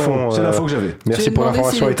information. C'est l'info que j'avais. Merci pour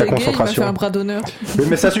l'information et ta concentration. Il m'a fait un bras d'honneur.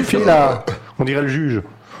 Mais ça suffit là. On dirait le juge.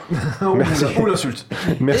 Merci. Ou l'insulte.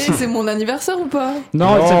 Merci. Et c'est mon anniversaire ou pas?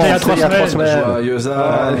 Non, c'était il y a 3 semaines. Joyeux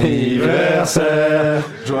anniversaire.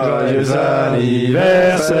 Joyeux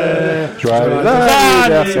anniversaire. Joyeux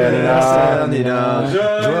anniversaire, Nina.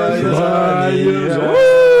 Joyeux anniversaire.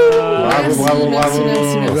 Bravo.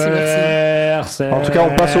 Merci. En tout cas,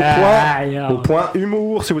 on passe au point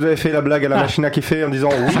humour. Si vous avez fait la blague à la machine à kiffer en disant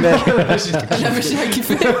oui, mais. La machine à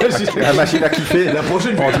kiffer. La machine à kiffer. La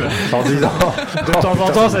prochaine en disant. De temps en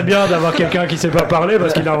temps, c'est bien d'avoir quelqu'un qui sait pas parler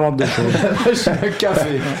parce qu'il invente des choses. La machine à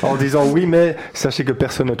café. En disant oui, mais sachez que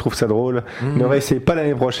personne ne trouve ça drôle. Ne réessayez pas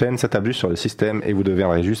l'année prochaine. Ça tape juste sur le système et vous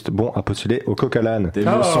deviendrez juste bon à postuler au coq à l'âne. Tes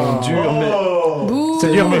mots sont durs, mais.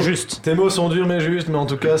 C'est dur, mais juste. Tes mots sont durs, mais juste. Mais en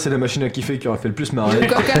tout cas, c'est la machine à kiffer qui aurait fait le plus marrer. Le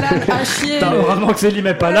coq à l'âne à chier. Heureusement que Céline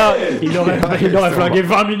n'est pas là, il aurait flingué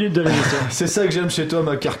 20 minutes de l'émission. C'est ça que j'aime chez toi,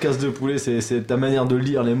 ma carcasse de poulet, c'est ta manière de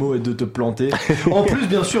lire les mots et de te planter. En plus,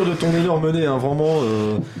 bien sûr, de ton énorme nez, hein, vraiment.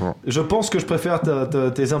 Je pense que je préfère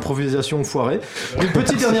tes improvisations foirées. Une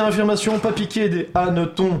petite dernière affirmation, pas piquer des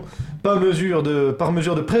hannetons. Par mesure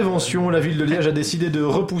de prévention, la ville de Liège a décidé de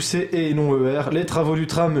repousser et non ER les travaux du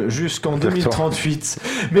tram jusqu'en 2038.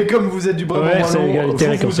 Mais comme vous êtes du Brabant wallon,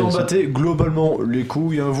 vous en battez globalement les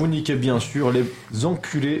couilles. Hein, vous niquez bien sûr les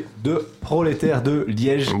enculés de prolétaires de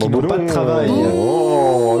Liège qui n'ont pas de travail.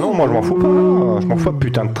 Oh non, moi je m'en fous pas. Je m'en fous pas,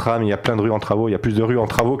 putain de tram. Il y a plein de rues en travaux. Il y a plus de rues en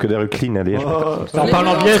travaux que des rues clean à Liège. En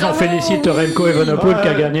parlant de Liège, on félicite Remco Evenepoel qui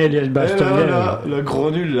a gagné Liège-Bastogne. La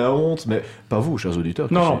grenule, la honte, mais pas vous, chers auditeurs.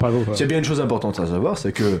 Non, pas vous. S'il y a bien une chose importante à savoir,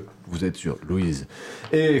 c'est que vous êtes sur Louise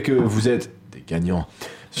et que vous êtes des gagnants.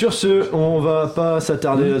 Sur ce, on va pas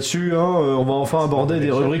s'attarder là-dessus, hein. On va enfin aborder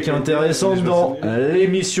des rubriques intéressantes dans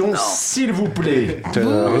l'émission, s'il vous plaît.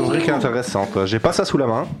 Rubrique intéressante. J'ai pas ça sous la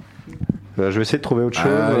main. Je vais essayer de trouver autre chose.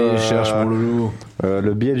 Allez, cherche mon loulou.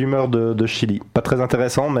 Le billet d'humeur de Chili. Pas très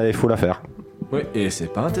intéressant, mais il faut la faire. Oui, et c'est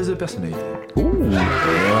pas un test de personnalité. Ouh, ouais.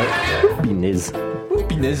 Pinaise.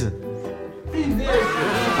 Pinaise.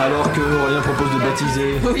 Alors que Aurélien propose de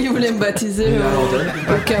baptiser. Oui, il voulait me baptiser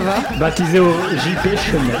au Cava. Baptisé au JP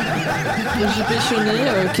Chenet. Le JP Chenet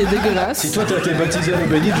qui est dégueulasse. Si toi t'as été baptisé à l'eau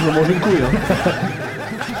bénite, je veux manger une couille. Hein.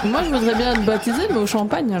 Moi je voudrais bien être baptisé, mais au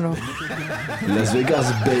champagne alors. Las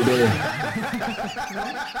Vegas, baby.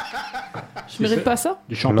 Je mérite pas ça?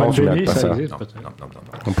 Du champagne béni, ça existe.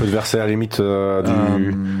 On peut te verser à la limite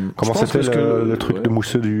du. Comment c'était le truc de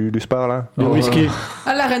mousseux du spa là? Du whisky.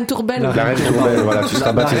 Ah, la reine Tourbelle. La reine Tourbelle, voilà, tu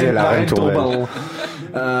seras baptisé à la reine Tourbelle.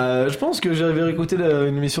 Je pense que j'avais réécouté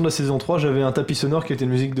une émission de la saison 3, j'avais un tapis sonore qui était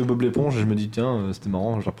une musique de Bob l'éponge et je me dis tiens, c'était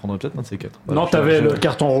marrant, je reprendrai peut-être un de ces quatre. Non, t'avais le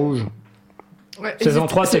carton rouge. Ouais, saison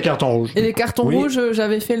 3, c'est carton rouge. Et les cartons rouges,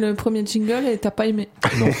 j'avais fait le premier jingle et t'as pas aimé.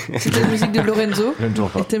 Non. C'était la musique de Lorenzo.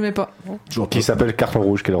 Et t'aimais pas. Qui s'appelle Carton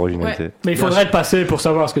Rouge, quelle originalité. Ouais. Mais il faudrait le passer pour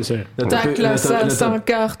savoir ce que c'est. Tac, la salle, c'est un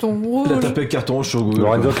carton rouge. Il a tapé carton rouge sur Google.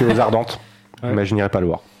 Lorenzo qui est aux Ardentes. Mais je n'irai pas le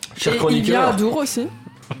voir. Et il vient à Dour aussi.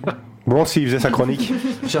 Bon, s'il faisait sa chronique.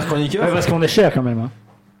 Cher chroniqueur. Ouais, parce qu'on est cher quand même. Hein.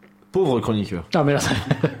 Pauvre chroniqueur. Ah merde.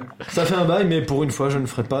 Ça fait un bail, mais pour une fois, je ne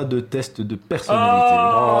ferai pas de test de personnalité.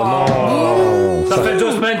 Oh non. Ça fait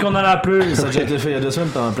 2 semaines qu'on en a plus. Ça a déjà été fait il y a 2 semaines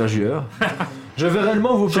par un plagieur. Je vais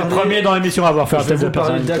réellement vous parler. Je suis le premier dans l'émission à avoir fait un test de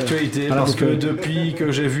personnalité. D'actualité parce que depuis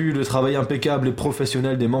que j'ai vu le travail impeccable et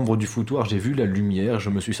professionnel des membres du foutoir, j'ai vu la lumière. Je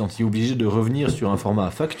me suis senti obligé de revenir sur un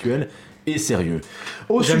format factuel et sérieux.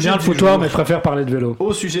 J'aime bien le foutoir, mais je préfère parler de vélo.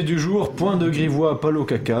 Au sujet du jour, point de grivois, poil au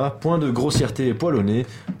caca, point de grossièreté et poil au nez,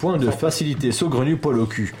 point de facilité saugrenu, poil au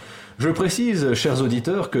cul. Je précise, chers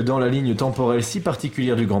auditeurs, que dans la ligne temporelle si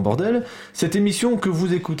particulière du Grand Bordel, cette émission que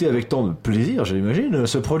vous écoutez avec tant de plaisir, j'imagine,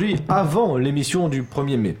 se produit avant l'émission du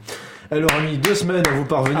 1er mai. Elle aura mis 2 semaines à vous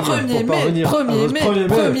parvenir.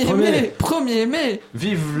 1er mai.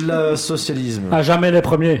 Vive le socialisme. À jamais les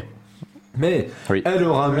premiers. Mais elle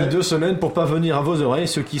aura mis 2 semaines pour parvenir à vos oreilles,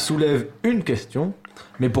 ce qui soulève une question.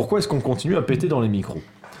 Mais pourquoi est-ce qu'on continue à péter dans les micros ?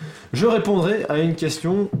 Je répondrai à une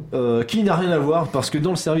question qui n'a rien à voir, parce que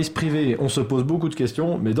dans le service privé, on se pose beaucoup de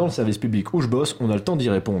questions, mais dans le service public où je bosse, on a le temps d'y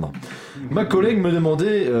répondre. Ma collègue me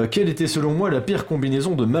demandait quelle était selon moi la pire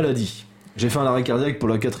combinaison de maladies. J'ai fait un arrêt cardiaque pour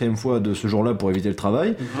la 4e fois de ce jour-là pour éviter le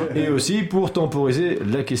travail, et aussi pour temporiser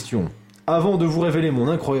la question. Avant de vous révéler mon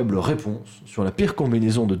incroyable réponse sur la pire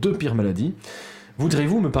combinaison de 2 pires maladies,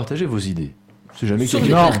 voudriez-vous me partager vos idées ? C'est jamais sur les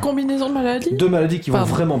pires combinaisons de maladies ? 2 maladies qui vont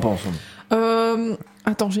vraiment pas ensemble.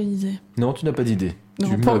 Attends, j'ai une idée. Non, tu n'as pas d'idée. Non,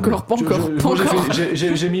 pas encore.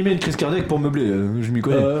 J'ai mimé une crise cardiaque pour meubler, je m'y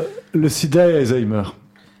connais. Le sida et Alzheimer.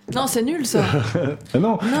 Non, c'est nul ça. Ah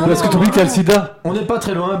non, parce que tu oublies que t'as le sida. On n'est pas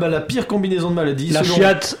très loin, la pire combinaison de maladies.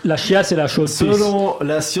 La chiasse et la chaude-pisse. Selon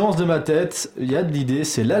la science de ma tête, il y a de l'idée,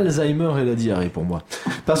 c'est l'Alzheimer et la diarrhée pour moi.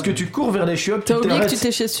 Parce que tu cours vers les chiottes,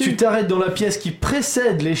 tu t'arrêtes dans la pièce qui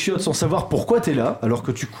précède les chiottes sans savoir pourquoi t'es là, alors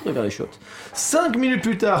que tu cours vers les chiottes. 5 minutes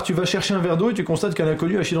plus tard, tu vas chercher un verre d'eau et tu constates qu'un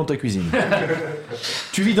inconnu a chié dans ta cuisine.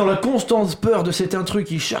 Tu vis dans la constante peur de cet intrus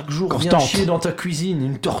qui chaque jour vient chier dans ta cuisine,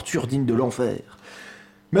 une torture digne de l'enfer.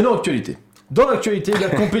 Maintenant, actualité. Dans l'actualité, la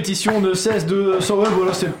compétition ne cesse de... Ouais,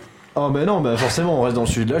 voilà, c'est... Oh, mais non, forcément, on reste dans le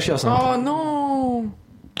sud de la chiasse. Hein. Oh non.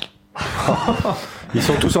 Ils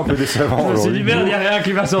sont tous un peu décevants. Je me suis dit, merde, il n'y a rien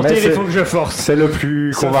qui va sortir, il faut que je force. C'est le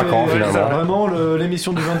plus convaincant, finalement. Vraiment,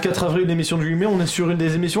 l'émission du 24 avril, l'émission du 8 mai, on est sur une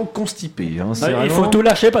des émissions constipées. Hein. Il faut tout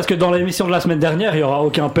lâcher parce que dans l'émission de la semaine dernière, il n'y aura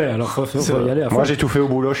aucun paix. Alors, faut y aller à fond. Moi, j'ai tout fait au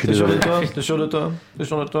boulot, je suis désolé. T'es sûr de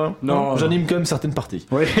toi Non. J'anime quand même certaines parties.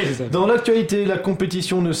 Oui, dans l'actualité, la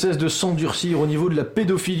compétition ne cesse de s'endurcir au niveau de la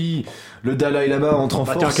pédophilie. Le Dalai Lama entre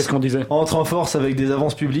en force avec des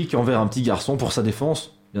avances publiques envers un petit garçon pour sa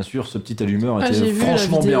défense. Bien sûr, ce petit allumeur était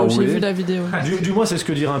franchement bien roulé. J'ai vu la vidéo. Du moins, c'est ce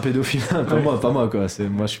que dirait un pédophile. Pas moi, quoi.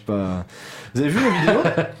 Moi, je suis pas. Vous avez vu la vidéo ?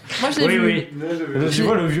 Moi, je l'ai vu. Oui. Tu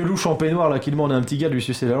vois le vieux louche en peignoir là qui demande à un petit gars de lui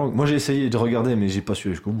sucer la langue. Moi, j'ai essayé de regarder, mais j'ai pas su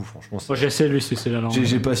aller jusqu'au bout, franchement. Moi, j'ai essayé de lui sucer la langue.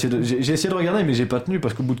 J'ai essayé de regarder, mais j'ai pas tenu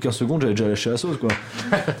parce qu'au bout de 15 secondes, j'avais déjà lâché la sauce, quoi.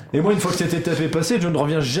 Et moi, une fois que cette étape est passée, je ne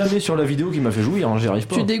reviens jamais sur la vidéo qui m'a fait jouir. J'y arrive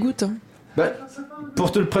pas. Tu dégoûtes. Hein.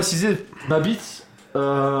 Pour te le préciser, ma bite.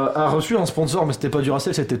 A reçu un sponsor, mais c'était pas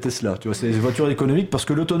Duracell, c'était Tesla. Tu vois, c'est des voitures économiques parce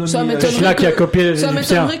que l'autonomie. Tesla qui a copié. Ça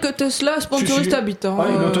m'étonnerait que Tesla sponsorise ta bite. Hein.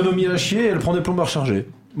 L'autonomie à chier, elle prend des plombes à recharger.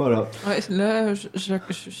 Voilà. Ouais, là,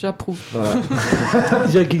 j'approuve. Voilà.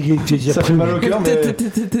 Ça fait mal au cœur,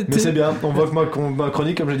 mais c'est bien. On voit que ma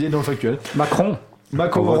chronique, comme j'ai dit, est dans le factuel. Macron,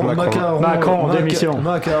 démission.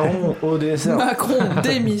 Macaron au dessert. Macron,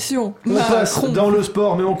 démission. On passe dans le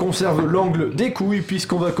sport, mais on conserve l'angle des couilles,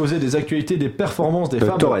 puisqu'on va causer des actualités des performances des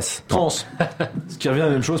femmes trans. Ce qui revient à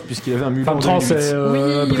la même chose, puisqu'il y avait un mulant. Femme trans, c'est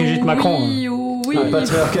Brigitte Macron. Oui. Le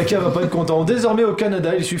patriarcat caca va pas être content. Désormais, au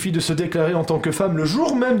Canada, il suffit de se déclarer en tant que femme le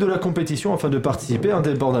jour même de la compétition afin de participer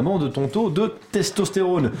indépendamment de ton taux de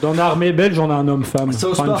testostérone. Dans l'armée belge, on a un homme-femme.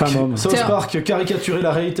 South Park caricaturait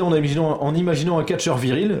la réalité en imaginant un catcheur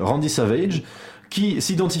viril, Randy Savage, qui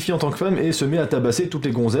s'identifie en tant que femme et se met à tabasser toutes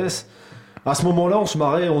les gonzesses. À ce moment-là, on se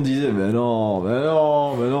marrait, on disait mais non,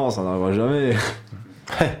 ça n'arrivera jamais.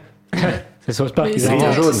 C'est South Park.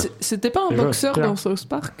 C'était pas un boxeur dans South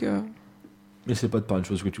Park Mais c'est pas de parler de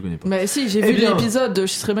choses que tu connais pas. Mais si, j'ai vu l'épisode, je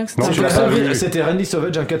serais bien que c'était. C'était Randy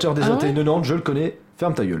Savage, un catcheur des années 90, je le connais.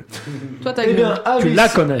 Ferme ta gueule. Toi, ta gueule. Tu la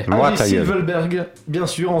connais. Moi, ta gueule. Silverberg, bien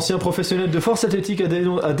sûr, ancien professionnel de force athlétique,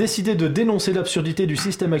 a décidé de dénoncer l'absurdité du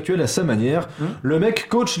système actuel à sa manière. Le mec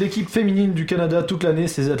coach l'équipe féminine du Canada toute l'année.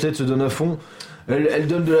 Ses athlètes se donnent à fond. Elle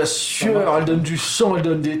donne de la sueur, elle donne du sang, elle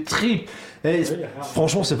donne des tripes. Et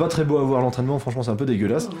franchement, c'est pas très beau à voir l'entraînement. Franchement, c'est un peu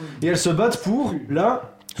dégueulasse. Et elles se battent pour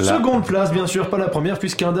seconde place, bien sûr, pas la première,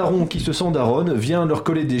 puisqu'un daron qui se sent daronne vient leur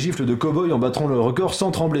coller des gifles de cow-boy en battant le record sans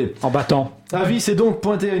trembler. En battant. Avi s'est donc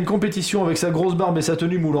pointé à une compétition avec sa grosse barbe et sa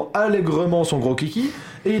tenue moulant allègrement son gros kiki,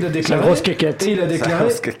 et il a déclaré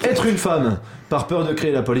être une femme. Par peur de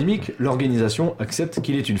créer la polémique, l'organisation accepte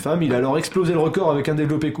qu'il est une femme. Il a alors explosé le record avec un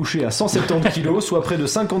développé couché à 170 kg, soit près de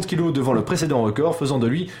 50 kg devant le précédent record, faisant de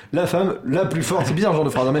lui la femme la plus forte. C'est bizarre, genre de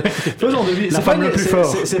phrase, mais faisant de lui la femme la plus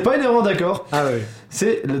forte. C'est pas une erreur, d'accord. Ah oui.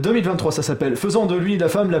 C'est le 2023, ça s'appelle faisant de lui la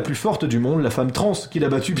femme la plus forte du monde, la femme trans qu'il a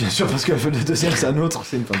battue, bien sûr, parce que le deuxième c'est un autre,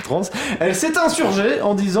 c'est une femme trans. Elle s'est insurgée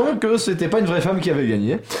en disant que c'était pas une vraie femme qui avait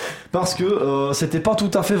gagné, parce que c'était pas tout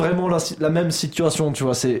à fait vraiment la même situation, tu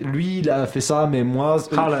vois. C'est lui, il a fait ça, mais moi.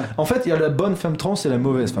 En fait, il y a la bonne femme trans et la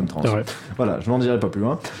mauvaise femme trans. Voilà, je n'en dirai pas plus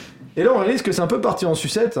loin. Et là, on réalise que c'est un peu parti en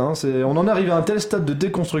sucette. On en arrive à un tel stade de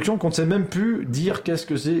déconstruction qu'on ne sait même plus dire qu'est-ce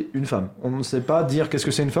que c'est une femme. On ne sait pas dire qu'est-ce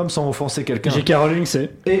que c'est une femme sans offenser quelqu'un. J.K. Rowling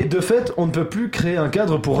sait. Et de fait, on ne peut plus créer un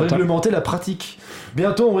cadre pour réglementer la pratique.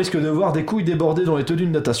 Bientôt, on risque de voir des couilles déborder dans les tenues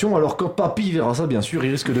de natation, alors quand papy verra ça, bien sûr,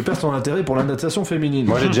 il risque de perdre son intérêt pour la natation féminine.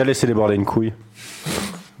 Moi, j'ai déjà laissé déborder une couille.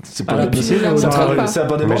 C'est pas la piscine, ça a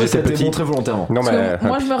pas démarré, ça a été montré volontairement. Non, mais...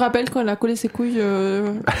 Moi, je me rappelle quand elle a collé ses couilles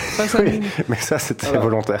face à nous. Mais ça, c'était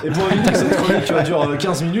volontaire. Et pour éviter que cette chronique dure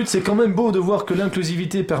 15 minutes, c'est quand même beau de voir que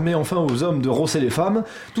l'inclusivité permet enfin aux hommes de rosser les femmes,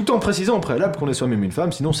 tout en précisant au préalable qu'on est soi-même une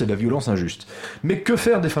femme, sinon c'est de la violence injuste. Mais que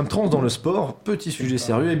faire des femmes trans dans le sport ? Petit sujet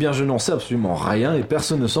sérieux, eh bien je n'en sais absolument rien et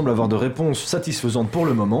personne ne semble avoir de réponse satisfaisante pour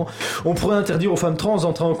le moment. On pourrait interdire aux femmes trans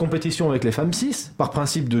d'entrer en compétition avec les femmes cis, par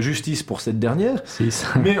principe de justice pour cette dernière,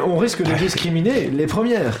 mais on risque de discriminer les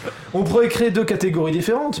premières. On pourrait créer 2 catégories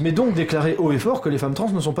différentes, mais donc déclarer haut et fort que les femmes trans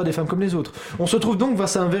ne sont pas des femmes comme les autres. On se trouve donc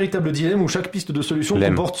face à un véritable dilemme où chaque piste de solution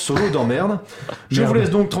comporte solo d'emmerde. Je vous laisse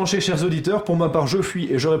donc trancher, chers auditeurs. Pour ma part, je fuis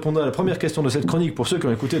et je répondrai à la première question de cette chronique pour ceux qui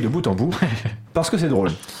ont écouté de bout en bout, parce que c'est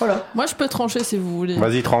drôle. Voilà. Moi, je peux trancher si vous voulez.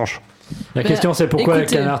 Vas-y, tranche. La question, c'est pourquoi les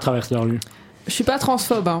canards traversent leur rue. Je suis pas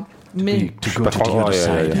transphobe, hein. Mais tu peux pas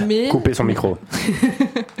couper son micro.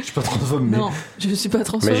 Je suis pas transphobe, mais... Non, je suis pas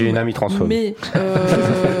transphobe. Mais j'ai une amie transphobe. Mais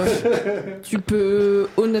tu peux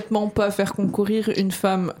honnêtement pas faire concourir une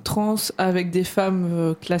femme trans avec des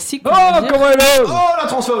femmes classiques. Oh, comment elle est ? Oh, la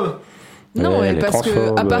transphobe ! Non, mais parce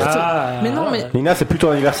que à partir... Mais non, mais... Nina, c'est plus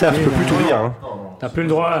ton anniversaire, tu peux plus tout dire. Hein. T'as plus le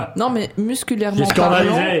droit. Non, mais musculairement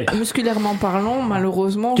parlant,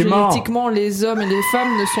 malheureusement, génétiquement, les hommes et les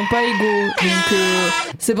femmes ne sont pas égaux. Donc,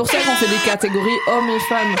 c'est pour ça qu'on fait des catégories hommes et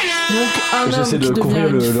femmes. Donc, un homme J'essaie de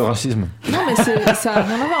couvrir le racisme. Non, mais ça a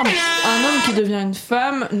rien à voir. Mais un homme qui devient une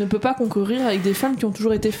femme ne peut pas concourir avec des femmes qui ont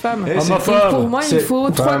toujours été femmes. Donc, pour moi, il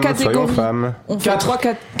faut 3 catégories. On fait 3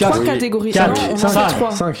 catégories.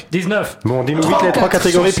 5, 19. Bon, dis-nous vite les 3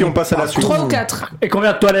 catégories, puis on passe à la suite. 3 ou 4. Et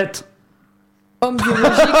combien de toilettes ? Homme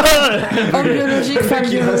biologique, femme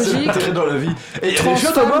biologique, dans la vie. Et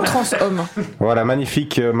trans-femme, trans-homme. Voilà,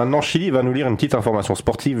 magnifique. Maintenant, Chili va nous lire une petite information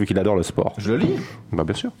sportive vu qu'il adore le sport. Je le lis ? Bah,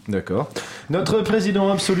 bien sûr. D'accord. Notre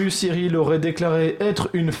président absolu, Cyril, aurait déclaré être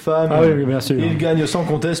une femme. Ah oui, bien sûr. Il gagne sans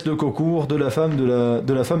conteste le concours de la femme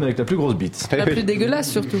avec la plus grosse bite. La plus dégueulasse,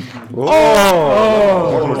 surtout. Oh,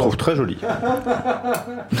 moi, je le trouve très joli.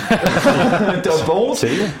 T'es pas honte ?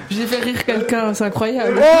 J'ai fait rire quelqu'un, c'est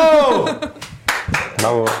incroyable. Oh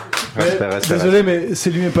Bravo. Désolé, mais c'est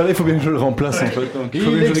lui n'est pas là, il faut bien que je le remplace en fait.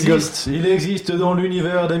 Il existe dans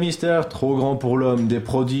l'univers des mystères trop grands pour l'homme, des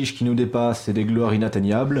prodiges qui nous dépassent et des gloires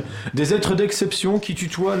inatteignables, des êtres d'exception qui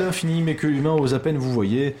tutoient l'infini mais que l'humain ose à peine vous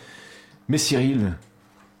voyez. Mais Cyril,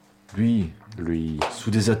 lui, sous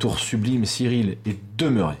des atours sublimes, Cyril est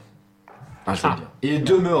demeuré. Je vais le dire. Il est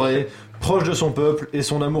demeuré proche de son peuple et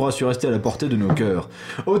son amour a su rester à la portée de nos cœurs.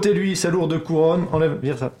 Ôtez-lui sa lourde couronne, enlève,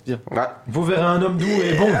 vire ça, vire. Vous verrez un homme doux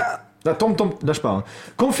et bon. Tombe, lâche pas. Hein.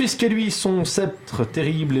 Confisquez-lui son sceptre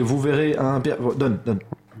terrible et vous verrez un père. Donne.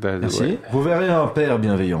 Merci. Ouais. Vous verrez un père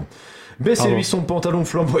bienveillant. Baissez-lui son pantalon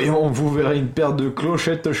flamboyant, vous verrez une paire de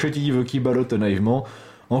clochettes chétives qui ballottent naïvement.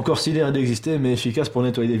 Encore sidéré d'exister, mais efficace pour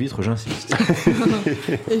nettoyer des vitres, j'insiste.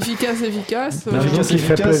 Efficace. Efficace,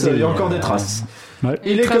 il y a encore des traces. Ouais.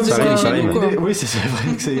 Il est comme ça. Oui, c'est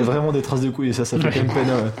vrai que c'est vraiment des traces de couilles et ça fait quand même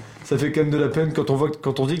peine. Ça fait quand même de la peine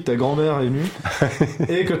quand on dit que ta grand-mère est venue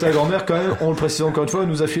et que ta grand-mère, quand même, on le précise encore une fois,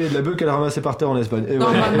 nous a filé de la bœuf qu'elle a ramassée par terre en Espagne. Et non,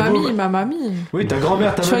 ma mamie. Oui, ta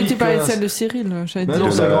grand-mère, ta mamie. J'aurais été parler de celle de Cyril. Non, sa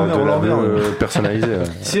grand-mère, on l'emmerde. Personnalisé.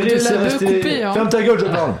 Cyril, c'est resté. Ferme ta gueule, je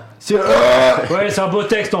parle. Ouais, c'est un beau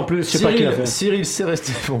texte en plus. Je sais pas qui l'a fait. Cyril s'est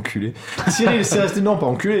resté enculé. Cyril s'est resté non pas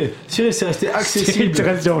enculé. Cyril s'est resté accessible. Cyril s'est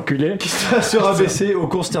resté enculé. Qui se rabaisser aux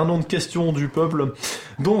consternantes questions du peuple,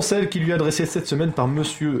 dont celle qui lui est adressée cette semaine par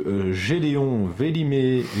Monsieur Gédéon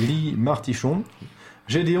Véliméli Martichon.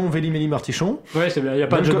 Gédéon Véliméli Martichon. Ouais, c'est bien, il n'y a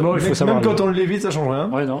pas de jeu de mots, il faut savoir. Même quand on le l'évite, ça change rien.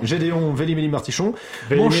 Ouais, non. Gédéon Véliméli Martichon.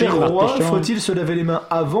 Mon cher roi, faut-il se laver les mains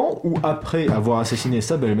avant ou après avoir assassiné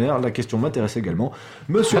sa belle-mère ? La question m'intéresse également.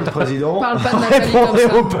 Monsieur le Président, Parle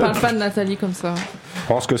pas de Nathalie comme ça. Je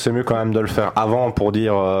pense que c'est mieux quand même de le faire avant pour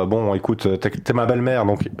dire bon, écoute, t'es ma belle-mère,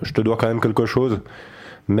 donc je te dois quand même quelque chose.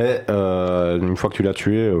 Mais une fois que tu l'as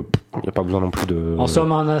tué, il n'y a pas besoin non plus de... En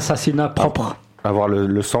somme, un assassinat propre. Avoir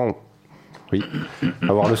le sang... Oui,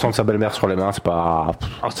 avoir le sang de sa belle-mère sur les mains, c'est pas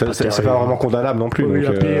vraiment condamnable non plus. Oui,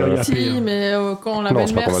 donc, si, mais quand la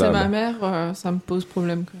belle-mère c'est ma mère, ça me pose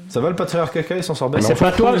problème. Quand même. Ça va le patriarcat caca, il s'en sort bien. C'est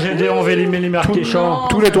pas toi, Gédéon Véliméli Martichon.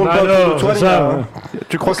 Tous les tours de toi, ça.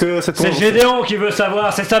 Tu crois que c'est Gédéon qui veut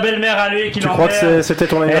savoir, c'est sa belle-mère à lui qui l'emmerde. Tu crois que c'était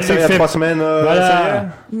ton anniversaire il y a 3 semaines Voilà.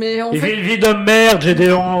 Il vit une vie de merde,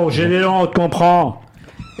 Gédéon. Gédéon, on te comprend.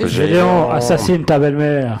 Gédéon, assassine ta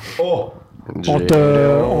belle-mère. Oh. On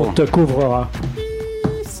te couvrera.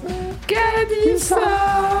 Qu'a dit ça ?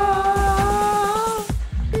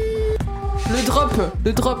 Le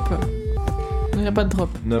drop. Il n'y a pas de drop.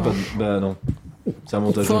 Non, bah non. C'est un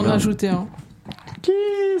montage. Faut en ajouter un.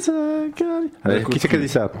 Allez, qui c'est qui a dit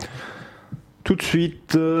ça? Tout de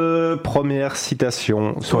suite, première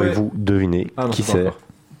citation. Saurez-vous deviner qui c'est?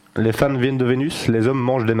 Les fans viennent de Vénus, les hommes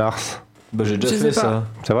mangent des Mars. Bah j'ai déjà fait ça.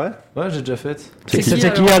 C'est vrai? Ouais, j'ai déjà fait.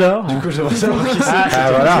 C'était qui alors? Du coup, j'aimerais savoir qui c'est.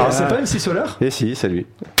 Ah voilà. C'est pas MC Solar? Et si, c'est lui.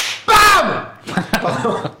 BAM!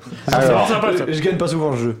 Pardon. Alors, je gagne pas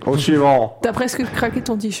souvent le jeu. Au suivant. T'as presque craqué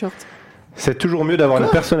ton t-shirt. C'est toujours mieux d'avoir une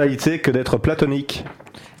personnalité que d'être platonique.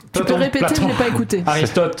 Tu peux répéter, je l'ai pas écouté.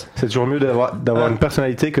 Aristote. C'est toujours mieux d'avoir une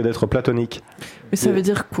personnalité que d'être platonique. Mais ça veut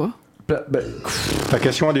dire quoi? Ta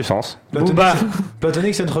question a du sens.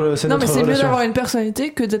 Platonique, c'est notre relation. Non, mais c'est mieux d'avoir une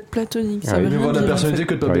personnalité que d'être platonique. Ça veut mieux rien avoir de la dire, personnalité en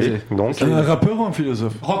que fait. de pas baiser. Donc, Un rappeur ou un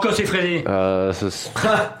philosophe? Rocco Siffredi.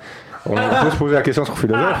 On peut se poser la question sur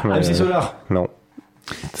philosophe, mais... MC Solar. Non.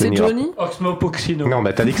 C'est Johnny? Oxmo Puccino. Non,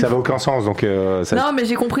 bah t'as dit que ça avait aucun sens, donc... Non, mais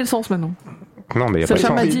j'ai compris le sens maintenant. Non, mais y a pas de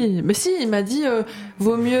Sacha sens. m'a dit. Mais si, il m'a dit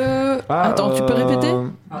vaut mieux. Attends, tu peux répéter?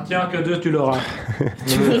 Tiens, que 2, tu l'auras.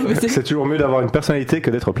 Tu peux répéter? C'est toujours mieux d'avoir une personnalité que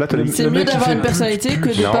d'être platonique. C'est mieux d'avoir une personnalité que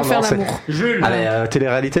de pas faire l'amour. Jules. Allez,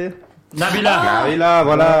 télé-réalité? Nabila. Nabila,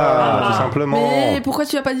 voilà, tout simplement. Mais pourquoi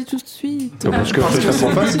tu l'as pas dit tout de suite? Parce que c'est trop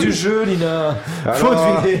facile du jeu, Lina. Faut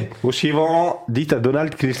Alors, deviner. au suivant, dites à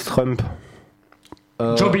Donald qu'il Trump.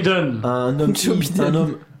 Joe Biden. Un homme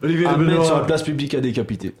Olivier un mec Benoît. sur la place publique à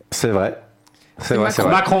décapiter. C'est vrai. C'est vrai, c'est vrai.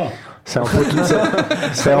 Macron. C'est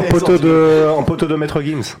un poteau, un poteau de Maître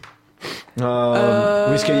Gims.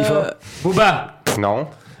 Wiz Khalifa. Booba. Non.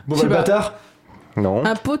 Boba le bâtard. Non.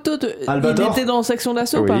 Un poteau de. Albator. Il était dans section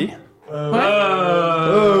d'assaut ou pas? Oui.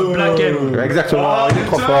 Black M. Exactement. Il est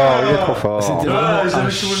trop fort. Il est trop fort. C'était vraiment à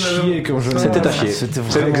chier comme jeu. C'était à chier.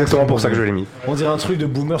 C'est exactement pour ça que je l'ai mis. On dirait un truc de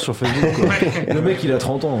boomer sur Facebook, quoi. Le mec, il a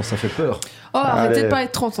 30 ans, ça fait peur. Oh, arrêtez Allez. de pas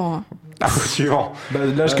être 30 ans. Hein. Suivant. Bah,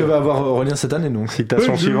 l'âge que va avoir Aurélien cette année, donc.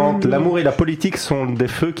 Citation suivante. L'amour et la politique sont des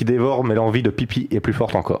feux qui dévorent, mais l'envie de pipi est plus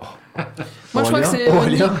forte encore. Moi, je crois que c'est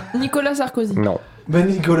Aurélien Nicolas Sarkozy. Non. Ben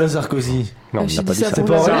Nicolas Sarkozy. Non, il j'ai n'a pas dit dit ça ça. pour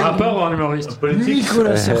C'est un Aurélien. rappeur ou un humoriste?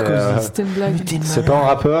 Nicolas Sarkozy. C'était une blague. C'est pas un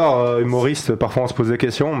rappeur, humoriste, parfois on se pose des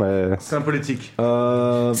questions, mais... C'est un politique.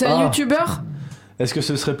 C'est un youtubeur? Est-ce que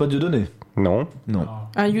ce serait pas Dieudonné? Non. Non.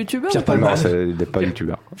 Un youtubeur? Pierre ou pas? Non, Palmade. il n'est pas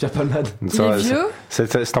youtubeur. Pierre Palmade. Il est vieux?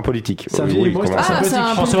 C'est un politique. C'est un vieil humoriste. comment ça Ah, c'est un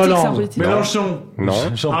François politique, c'est un Hollande. politique. Mélenchon. Non.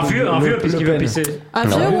 Un vieux, puisqu'il veut pisser. Un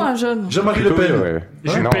Non. vieux ou un jeune? Jean-Marie Le Pen.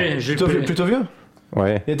 Ouais. Non. Plutôt vieux?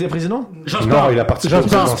 Ouais. Il était président? Non, il a participé au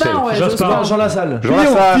présidentiel. Ouais, Jospin. Jean Lassalle. Jean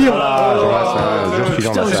Lassalle. Voilà, Jean Lassalle. Je suis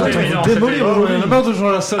Jean Putain, Lassalle. je suis en train de vous démolir On aujourd'hui. a marre de Jean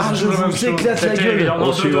Lassalle. Ah, je vous éclate la gueule.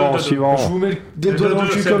 Au suivant. Je vous mets des doigts dans le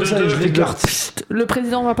cul comme ça et je l'écarte. Le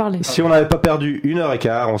président va parler. Si on n'avait pas perdu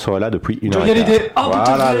 1h15, on serait là depuis 1h15. Johnny Hallyday. Oh, putain,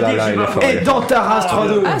 Voilà, je l'ai dit, là, je il suis est pas fort. Et dans ta race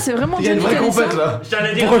 3-2. Ah, c'est vraiment Il y a une Johnny vraie qui a dit compète ça là.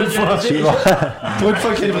 J'allais dire Pour une Johnny fois. Hallyday. Suivant. Pour une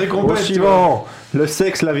fois qu'il y a une vraie Au compète. suivant. Le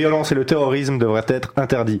sexe, la violence et le terrorisme devraient être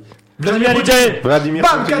interdits. Johnny Hallyday. Vladimir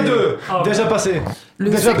Bam, Poutine. 4-2. Déjà passé. Le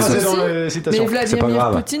Déjà sexe passé dans aussi. les Mais citations. C'est pas Vladimir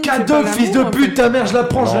grave. Poutine. il fait pas 4-2, fils de l'amour, pute, ta mère, je la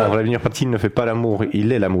prends. Non, Vladimir Poutine ne fait pas l'amour,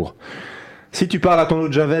 il est l'amour. Si tu parles à ton eau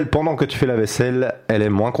de javel pendant que tu fais la vaisselle, elle est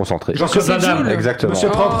moins concentrée. Jean-Claude Van Damme. Exactement. Monsieur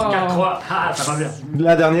propre. 4-3. Ah, ça va bien.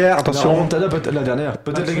 La dernière, attention. Remontada, la dernière.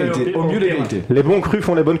 Peut-être l'égalité. Au mieux l'égalité. Les bons crus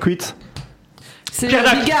font les bonnes cuites. C'est Pierre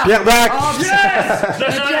Dac. Bigard. Pierre Dac. Oh, Yes. Mais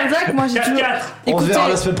Pierre Dac, moi j'ai toujours. 4-4. On se Écoutez, verra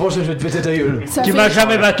la semaine prochaine, je vais te péter ta gueule. ça Tu fait- m'as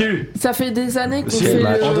jamais battu. Ça fait des années qu'on Si, fait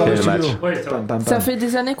on doit le. le le match. studio. Oui, c'est vrai. Pam, pam, Ça pam. fait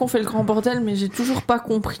des années qu'on fait le grand bordel, mais j'ai toujours pas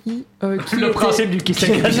compris qui Le était. principe du qui s'est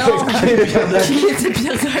Non, gagné. qui était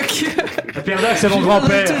Pierre Dac. Pierre Dac, c'est mon J'en ai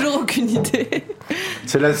grand-père. toujours aucune idée.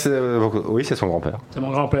 Oui, c'est son grand-père. C'est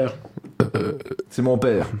mon grand-père. C'est mon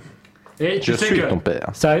père. Et tu Je sais suis que ton père.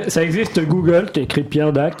 ça existe Google, t'écris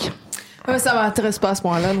Pierre Dac. Ah, mais ça m'intéresse pas à ce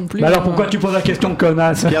point-là non plus. Mais alors pourquoi tu poses la question,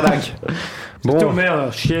 connasse? Pierre Dac. Ton Bon,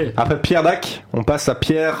 mère, chier. après Pierre Dac, on passe à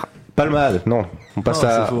Pierre Palmade. Non, on passe Non,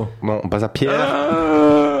 à. c'est faux. Non, on passe à Pierre.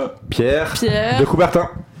 Pierre. Pierre. De Coubertin.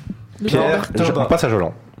 De Pierre. Coubertin. On passe à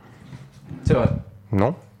Jolan. C'est vrai.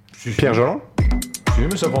 Non. Pierre Jolan. Oui,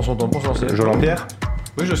 mais ça prend son temps pour se lancer. Jolan Pierre.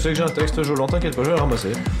 Oui, je sais que j'ai un texte Jolan, t'inquiète pas, je vais le ramasser.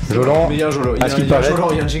 Jolan. Mais il y a un Jolan. À ce qu'il paraît,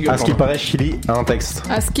 il y a un jingle. à ce qu'il pardon. paraît, Chili a un texte.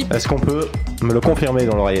 À skip. Est-ce qu'on peut me le confirmer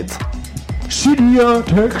dans l'oreillette? Chili a un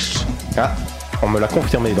texte. Ah, on me l'a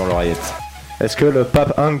confirmé dans l'oreillette. Est-ce que le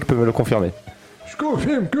pape Hung peut me le confirmer? Je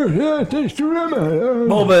confirme que j'ai un texte sous la main.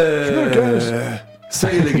 Bon Je me casse.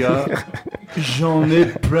 ça y est les gars, j'en ai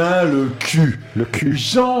plein le cul. Le cul.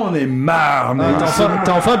 J'en ai marre. Mais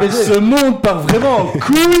T'as enfin baisé. ce monde part vraiment en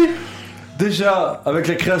couille. Déjà, avec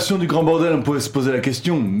la création du grand bordel, on pouvait se poser la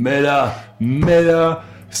question, mais là,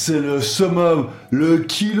 c'est le summum, le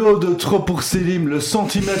kilo de trop pour Selim, le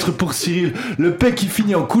centimètre pour Cyril, le pet qui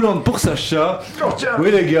finit en coulante pour Sacha. Oui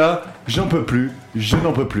les gars, j'en peux plus, je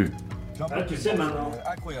n'en peux plus. Tu sais maintenant.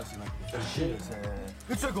 Incroyable, c'est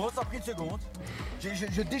une seconde, ça a pris une seconde.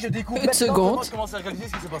 Je découvre une seconde. Comment je commence à réaliser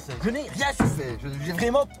ce qui s'est passé. Je n'ai rien fait. J'ai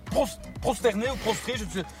vraiment prosterné ou prostré, je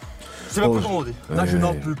sais pas comment on dit. Là, je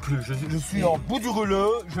n'en peux plus. Je suis en bout du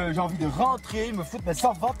rouleau. J'ai envie de rentrer, me foutre, mais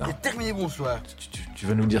ça va, et terminer bonsoir. Tu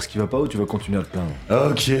vas nous dire ce qui va pas ou tu vas continuer à te plaindre?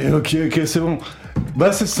 Ok, c'est bon.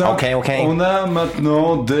 Bah c'est ça. Ok. On a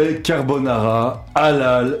maintenant des carbonara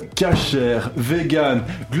halal, kasher, vegan,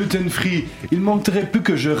 gluten-free. Il manquerait plus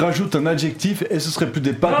que je rajoute un adjectif et ce serait plus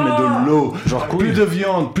des pâtes mais de l'eau. Genre cool. Plus de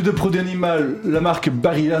viande, plus de produits animaux. La marque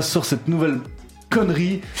Barilla sort cette nouvelle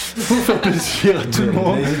connerie pour faire plaisir à tout le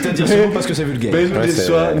monde. N'hésite à dire ce mot parce que c'est vulgaire. Mais nous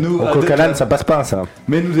déçoit, nous au coq à l'âne, ça passe pas ça.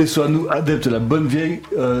 Mais nous déçoit, nous adeptes de la bonne vieille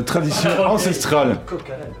tradition ancestrale.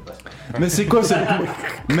 Mais c'est quoi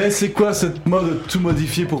cette mode de tout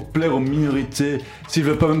modifier pour plaire aux minorités? S'ils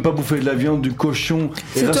veulent même pas bouffer de la viande, du cochon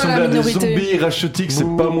et ressembler à des zombies rachotiques, c'est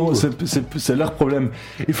pas mon, c'est leur problème.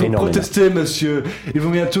 Il faut protester, monsieur. Ils vont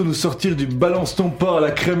bientôt nous sortir du balance ton porc à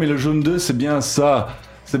la crème et le jaune d'œuf, c'est bien ça.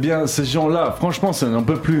 C'est bien, ces gens-là, franchement, ça n'en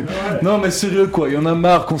peut plus. Non, mais sérieux, quoi, il y en a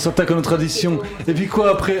marre qu'on s'attaque à nos traditions. Et puis quoi,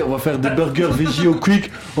 après, on va faire des burgers veggie au quick,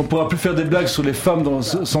 on pourra plus faire des blagues sur les femmes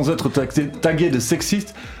sans être tagué de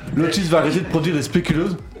sexiste. Lotus va arrêter de produire des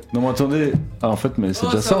spéculeuses. Non mais attendez, en fait mais c'est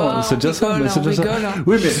déjà ça, c'est déjà ça, mais c'est déjà ça.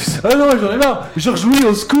 Oui mais ah non j'en ai marre, Georges Louis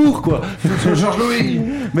au secours quoi. Georges Louis.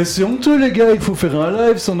 Mais c'est honteux les gars, il faut faire un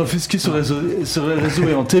live sans offusquer sur les réseaux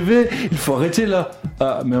et en TV, il faut arrêter là.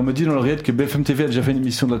 Ah mais on me dit dans l'oreillette que BFM TV a déjà fait une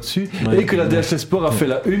émission là-dessus et que la DHL Sport a fait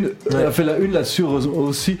la une là-dessus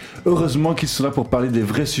aussi. Heureusement qu'ils sont là pour parler des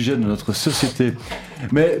vrais sujets de notre société.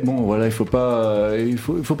 Mais bon voilà, il faut pas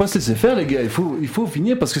se laisser faire les gars, il faut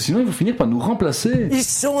finir parce que sinon ils vont finir par nous remplacer. Ils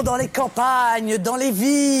sont dans les campagnes, dans les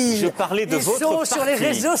villes. Je parlais de votre parti. Ils sont sur les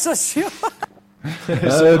réseaux sociaux.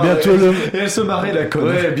 Bientôt elle se marrait la conne.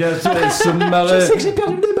 Ouais, bientôt elle se marrait. Je sais que j'ai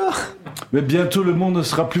perdu le débat. Mais bientôt le monde ne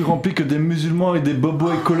sera plus rempli que des musulmans et des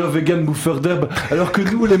bobos écolos vegan bouffeurs d'herbe, alors que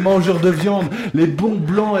nous les mangeurs de viande, les bons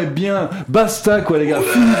blancs et bien, basta quoi les gars,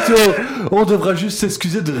 finito. On devra juste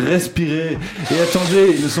s'excuser de respirer. Et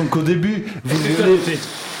attendez, ils ne sont qu'au début. Vous rigolez.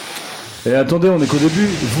 Et attendez, on est qu'au début.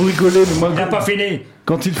 Vous rigolez, mais moi. On n'a pas fini.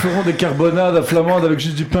 Quand ils feront des carbonades à flamande avec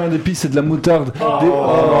juste du pain d'épices et de la moutarde.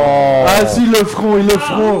 Ah si, ils le feront, ils le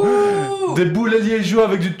feront. Des boulets liégeois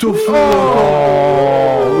avec du tofu.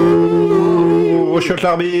 Au shot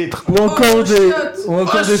l'arbitre. Ou encore des ou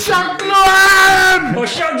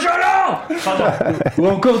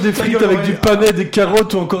encore des frites avec du panais, des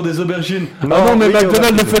carottes ou encore des aubergines. Non, ah non mais oui,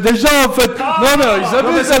 McDonald's le fait déjà en fait. Non mais ils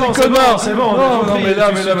abusent ça les connards. C'est bon. Non mais là.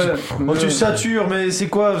 Tu satures, mais c'est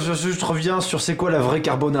quoi? Je reviens sur c'est quoi la vraie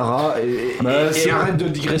carbonara et arrête de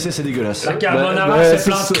digresser, c'est dégueulasse. La carbonara c'est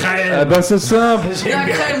plein de crème. Ah ben c'est simple. La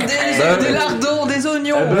crème, des lardons, des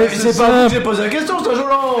oignons. C'est pas vous que j'ai posé la question, c'est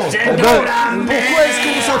Jolan. Pourquoi est-ce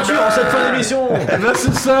qu'on sature en cette fin d'émission? Là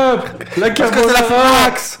c'est simple. La carbonara,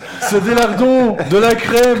 c'est des lardons, de la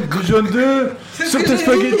crème, du jaune d'œuf, sur tes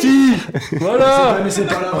spaghettis. Voilà. Mais c'est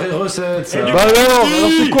pas la vraie recette. Ça. Bah alors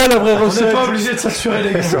c'est quoi la vraie recette? On n'est pas obligé de s'assurer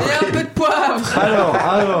les gars. Et un peu de poivre.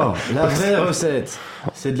 Alors, la vraie recette,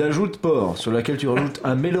 c'est de l'ajout de porc sur laquelle tu rajoutes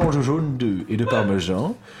un mélange jaune d'œuf et de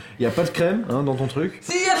parmesan. Il y a pas de crème dans ton truc.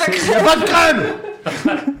 Si, il y a de la crème. Il y a pas de crème.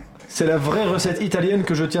 C'est la vraie recette italienne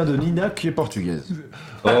que je tiens de Nina qui est portugaise.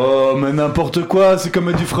 Oh mais n'importe quoi, c'est comme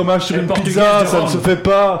mettre du fromage sur une pizza, ça ne se fait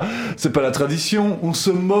pas. C'est pas la tradition, on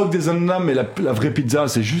se moque des ananas, mais la vraie pizza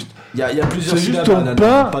c'est juste... Il y a plusieurs c'est juste ton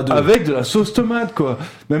pain avec de la sauce tomate quoi.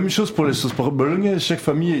 Même chose pour les sauces bolognaises, chaque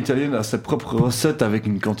famille italienne a sa propre recette avec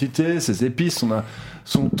une quantité, ses épices, on a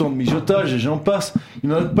son temps de mijotage et j'en passe. Il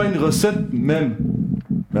n'en a pas une recette même.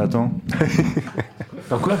 Mais attends.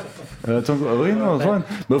 Quoi? Attends, oui, non, Antoine.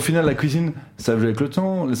 Mais au final, la cuisine, ça va avec le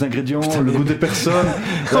temps, les ingrédients, le goût des personnes.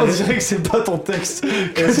 On dirait que c'est pas ton texte.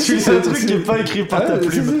 Tu lis un truc qui est pas écrit par ta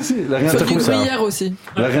plume. Il faut du gruyère aussi.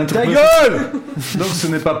 Ta gueule. Donc ce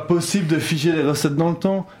n'est pas possible de figer les recettes dans le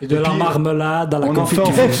temps. Et de la marmelade dans la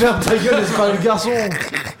confiture. Ferme ta gueule, c'est pas le garçon.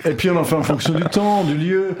 Et puis on en fait en fonction du temps, du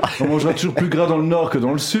lieu. On mangera toujours plus gras dans le nord que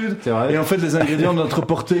dans le sud. Et en fait, les ingrédients de notre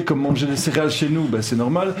portée, comme manger des céréales chez nous, ben, c'est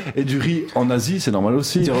normal. Et du riz en Asie, c'est normal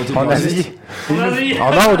aussi. En Asie. En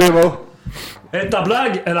un ou deux mots. Et ta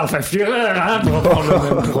blague, elle a fait fureur, hein, pour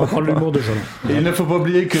reprendre l'humour de Jolan. Et il ne faut pas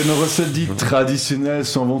oublier que nos recettes dites traditionnelles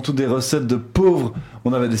sont avant tout des recettes de pauvres.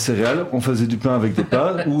 On avait des céréales, on faisait du pain avec des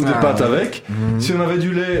pâtes, ou des pâtes avec. Si on avait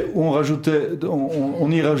du lait, on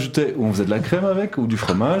y rajoutait, ou on faisait de la crème avec, ou du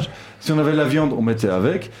fromage. Si on avait de la viande, on mettait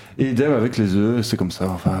avec. Et idem avec les œufs, c'est comme ça.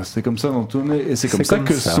 Enfin, c'est comme ça dans tout nez. Et c'est comme ça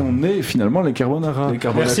que sont nés finalement les carbonara.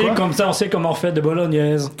 Merci, comme ça on sait comment on fait de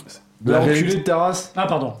bolognaise. De l'enculé de ta race. Ah,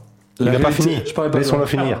 pardon. Il n'a pas fini. Laissons-le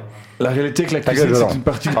finir. La réalité est que la cuisine, c'est une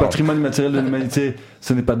partie du patrimoine immatériel de l'humanité.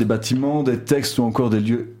 Ce n'est pas des bâtiments, des textes ou encore des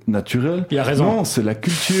lieux naturels. Il a raison. Non, c'est la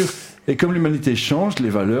culture. Et comme l'humanité change, les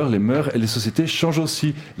valeurs, les mœurs et les sociétés changent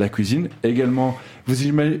aussi. La cuisine également. Vous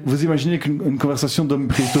imaginez qu'une conversation d'hommes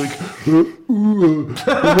préhistoriques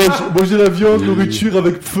manger la viande, nourriture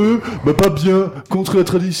avec feu, bah pas bien, contre la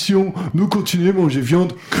tradition. Nous continuer à manger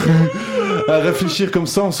viande crue. À réfléchir comme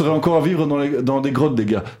ça, on serait encore à vivre dans des grottes, des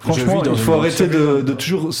gars. Franchement, il faut arrêter de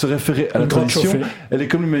toujours se référer à la tradition. Elle est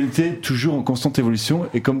comme l'humanité, toujours en constante évolution.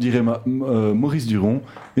 Et comme dirait Maurice Duron,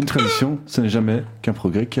 une tradition, ce n'est jamais qu'un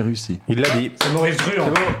progrès qui a réussi. Il l'a dit. C'est Maurice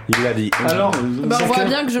Duron. Il l'a dit. Alors, on voit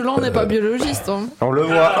bien que Jolan n'est pas biologiste. Hein. On le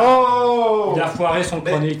voit. Oh, il a foiré son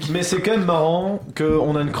chronique. Mais c'est quand même marrant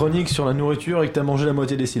qu'on a une chronique sur la nourriture et que t'as mangé la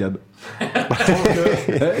moitié des syllabes.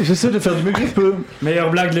 J'essaie de faire du mieux peu. Meilleure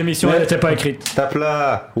blague de l'émission, elle n'était pas écrite. Tape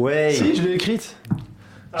là. Ouais. Si, je l'ai écrite.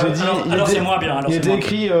 J'ai dit. Alors c'est moins bien. Il était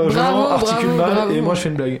écrit Jean articule mal et moi je fais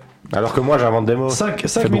une blague. Alors que moi j'invente des mots.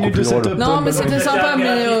 5 minutes de setup. Non, mais c'était sympa,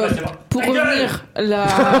 mais pour revenir, la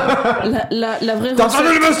vraie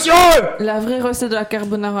recette. La vraie recette de la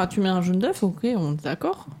carbonara, tu mets un jaune d'œuf, ok, on est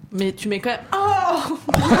d'accord. Mais tu mets quand même. Oh,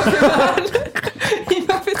 il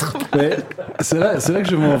m'a fait trop mal. Mais c'est là que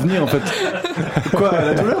je veux en venir en fait. Quoi,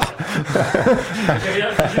 la douleur?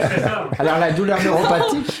 Alors la douleur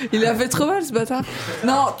neuropathique. Il a fait trop mal ce bâtard.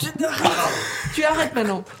 Non, tu arrêtes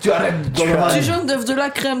maintenant. Tu arrêtes. Du jaune d'œuf, de la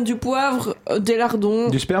crème, du poivre, des lardons.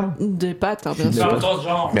 Du sperme? Des pâtes, hein, bien sûr.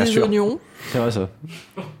 Bien des sûr. oignons. C'est vrai ça.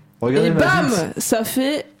 Regardez et bam, ça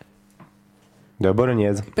fait. De la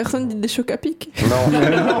bolognaise. Personne dit des chocs à pic. Non,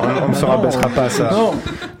 on ne se rabaissera pas à ça. Non.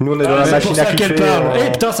 Nous on est dans la machine à kiffer.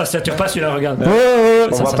 Eh putain, ça sature pas celui-là, regarde.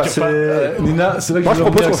 On va passer. Nina, c'est là que moi je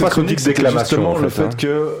propose qu'on fasse une petite déclamation. Le fait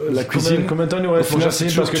que la cuisine. Combien de temps il nous reste pour Jacine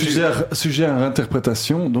parce que sujet à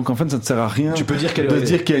interprétation. Donc en fait, ça ne sert à rien. Tu peux dire qu'il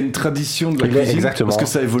y a une tradition de la cuisine. Exactement. Parce que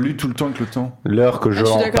ça évolue tout le temps avec le temps. L'heure que je. Je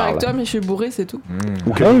suis d'accord avec toi, mais je suis bourré, c'est tout.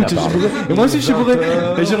 Et moi aussi je suis bourré.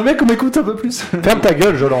 Et j'aimerais bien qu'on m'écoute un peu plus. Ferme ta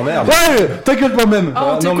gueule, je l'emmerde. Ouais, ta gueule moi-même.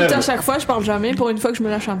 On t'écoute à chaque fois, je parle jamais. Pour une fois que je me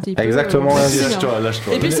lâche un petit peu. Exactement.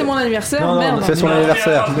 Et puis c'est mon anniversaire, merde. C'est son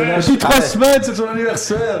anniversaire. Depuis 3 semaines, c'est son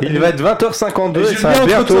anniversaire. Il va être 20h52 et ça va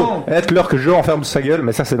bientôt être l'heure que Joe enferme sa gueule,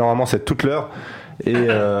 mais ça c'est normalement c'est toute l'heure. Et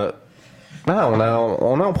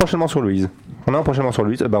on est prochainement sur Louise. On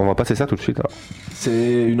va passer ça tout de suite. Alors.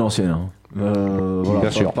 C'est une ancienne. Voilà,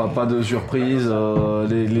 bien sûr. Pas de surprise.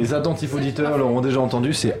 Les attentifs auditeurs l'auront déjà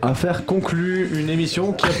entendu. C'est Affaire conclue, une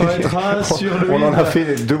émission qui apparaîtra sur le. On en a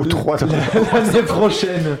fait 2 ou 3 l'année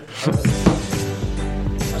prochaine.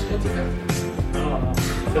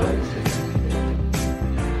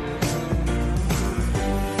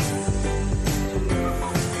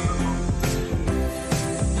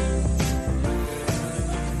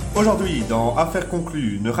 Aujourd'hui, dans Affaires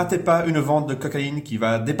conclues, ne ratez pas une vente de cocaïne qui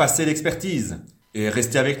va dépasser l'expertise. Et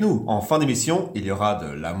restez avec nous, en fin d'émission, il y aura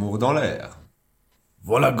de l'amour dans l'air.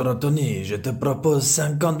 Voilà, Grand Tony, je te propose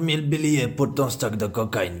 50 000 billets pour ton stock de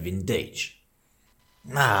cocaïne vintage.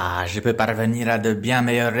 Ah, je peux parvenir à de bien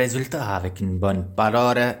meilleurs résultats avec une bonne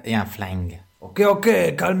parole et un flingue.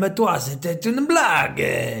 Ok, calme-toi, c'était une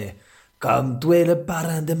blague. Comme tu es le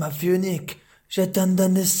parrain de ma fille unique, je t'en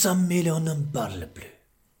donne 100 000 et on n'en parle plus.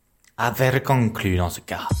 Affaire conclue dans ce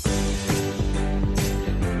cas.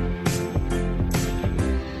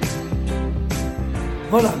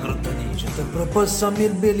 Voilà, Grand Tony, je te propose 100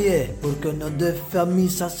 000 billets pour que nos deux familles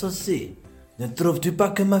s'associent. Ne trouves-tu pas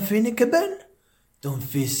que ma fille unique est belle? Ton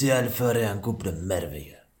fils et elle feraient un couple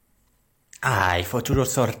merveilleux. Ah, il faut toujours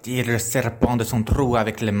sortir le serpent de son trou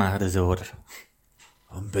avec les mains des autres.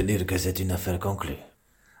 On peut dire que c'est une affaire conclue.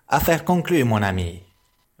 Affaire conclue, mon ami.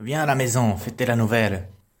 Viens à la maison, fêtez la nouvelle.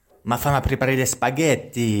 Ma femme a préparé des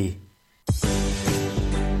spaghettis.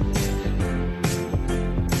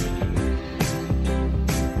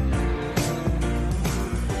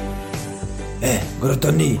 Gros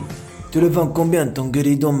Tony, tu le vends combien ton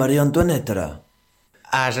guéridon Marie-Antoinette là?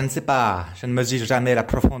 Ah, je ne sais pas. Je ne mesure jamais la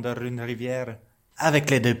profondeur d'une rivière.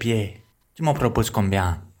 Avec les 2 pieds. Tu m'en proposes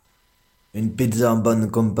combien? Une pizza en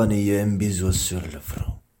bonne compagnie et un bisou sur le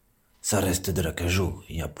front. Ça reste de la cajou.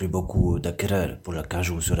 Il n'y a plus beaucoup d'acquéreurs pour la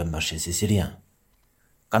cajou sur le marché sicilien.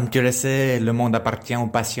 Comme tu le sais, le monde appartient aux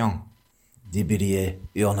patients. 10 billets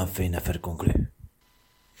et on a fait une affaire conclue.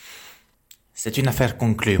 C'est une affaire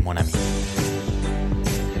conclue, mon ami.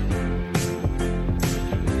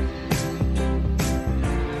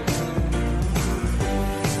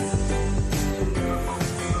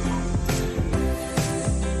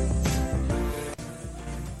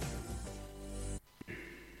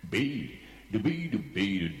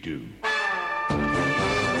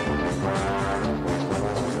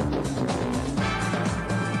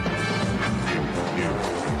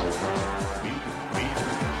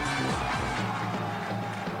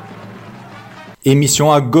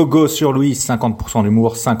 Émission à gogo sur Louise, 50%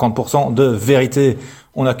 d'humour, 50% de vérité.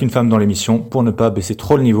 On n'a qu'une femme dans l'émission pour ne pas baisser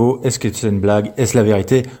trop le niveau. Est-ce que c'est une blague? Est-ce la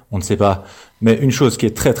vérité? On ne sait pas. Mais une chose qui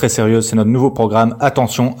est très très sérieuse, c'est notre nouveau programme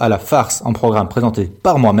Attention à la farce, un programme présenté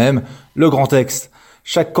par moi-même. Le grand texte.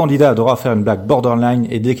 Chaque candidat devra faire une blague borderline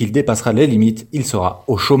et dès qu'il dépassera les limites, il sera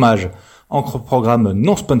au chômage. En programme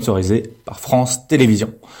non sponsorisé par France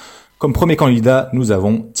Télévisions. Comme premier candidat, nous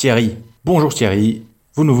avons Thierry. Bonjour Thierry,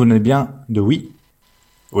 vous nous venez bien de Oui?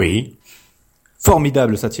 Oui.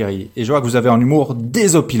 Formidable ça Thierry, et je vois que vous avez un humour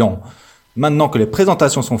désopilant. Maintenant que les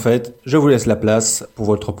présentations sont faites, je vous laisse la place pour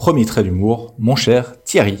votre premier trait d'humour, mon cher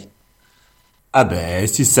Thierry. Ah ben,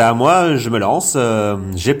 si c'est à moi, je me lance.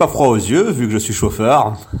 J'ai pas froid aux yeux, vu que je suis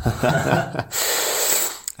chauffeur.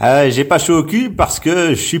 J'ai pas chaud au cul parce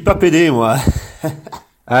que je suis pas pédé, moi.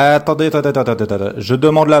 Attendez. Je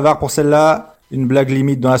demande la VAR pour celle-là. Une blague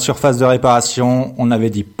limite dans la surface de réparation. On avait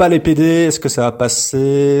dit pas les PD. Est-ce que ça va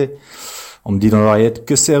passer? On me dit dans l'oreillette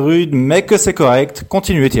que c'est rude, mais que c'est correct.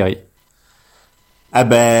 Continuez, Thierry. Ah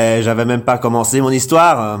ben, j'avais même pas commencé mon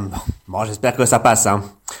histoire. Bon, j'espère que ça passe, hein.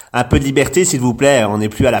 Un peu de liberté, s'il vous plaît. On n'est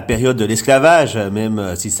plus à la période de l'esclavage,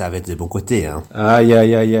 même si ça avait des bons côtés, hein.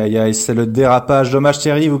 Aïe, c'est le dérapage. Dommage,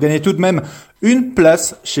 Thierry. Vous gagnez tout de même une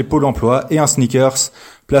place chez Pôle emploi et un sneakers.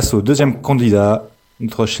 Place au deuxième candidat,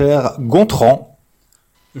 notre cher Gontran.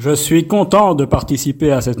 Je suis content de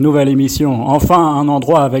participer à cette nouvelle émission. Enfin, un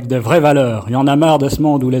endroit avec des vraies valeurs. Il y en a marre de ce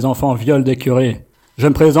monde où les enfants violent des curés. Je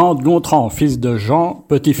me présente Gontran, fils de Jean,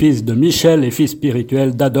 petit-fils de Michel et fils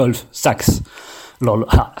spirituel d'Adolphe Sax. Lol.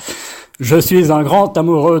 Je suis un grand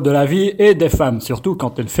amoureux de la vie et des femmes, surtout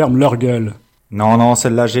quand elles ferment leur gueule. Non,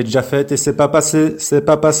 celle-là j'ai déjà faite et c'est pas passé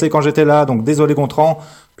quand j'étais là, donc désolé Gontran.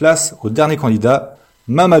 Place au dernier candidat,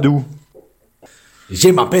 Mamadou. Je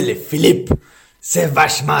m'appelle Philippe. C'est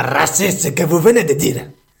vachement raciste ce que vous venez de dire.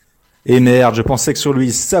 Et merde, je pensais que sur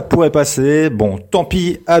lui ça pourrait passer. Bon, tant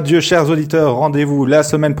pis, adieu chers auditeurs, rendez-vous la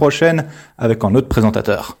semaine prochaine avec un autre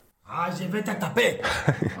présentateur. Ah, je vais te taper.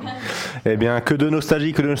 Eh bien, que de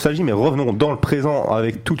nostalgie, mais revenons dans le présent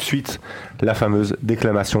avec tout de suite la fameuse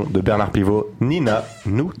déclamation de Bernard Pivot. Nina,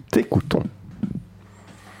 nous t'écoutons.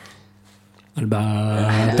 Le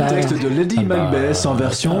texte de Lady Macbeth en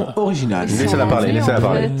version originale. Laissez-la parler.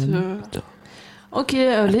 Ok,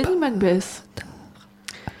 Lady Macbeth.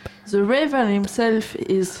 The raven himself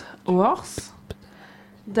is a horse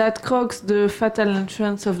that croaks the fatal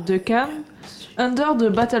entrance of the can under the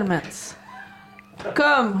battlements.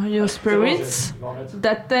 Come, your spirits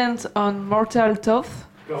that tend on mortal thought,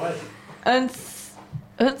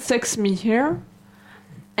 unsex me here,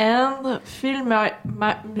 and fill and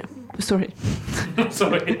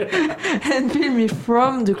fill me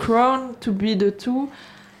from the crown to be the two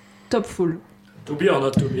topful. To be or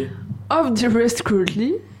not to be? Of the rest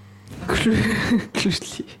crudely. Cruel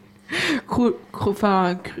quoi.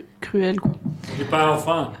 J'ai pas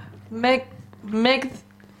enfin. Make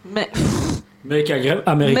America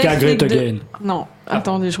Great Again. Non,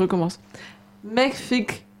 attendez, je recommence. Make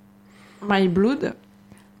thick my blood.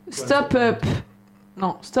 Stop up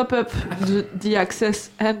the access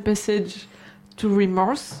and passage to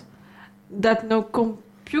remorse. That no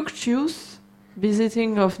computious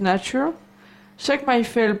visiting of nature. Check my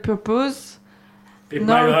fail purpose.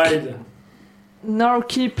 Nor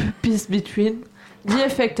keep peace between the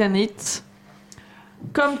effect and it.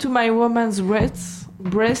 Come to my woman's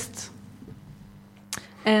breast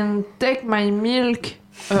and take my milk.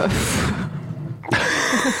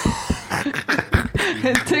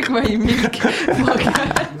 And take my milk.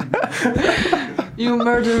 You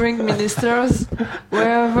murdering ministers,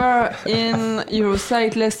 wherever in your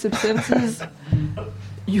sightless substances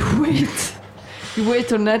you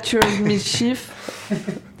wait on natural mischief.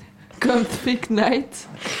 Come thick night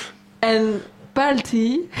and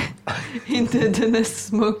palty in the dense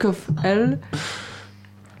smoke of hell,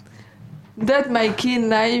 that my keen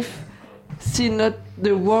knife see not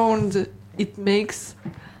the wound it makes,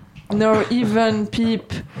 nor even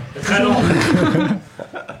peep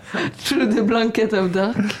through the blanket of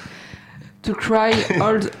dark, to cry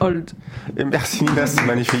old. Et merci Nina, c'est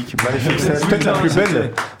magnifique. C'est peut-être la plus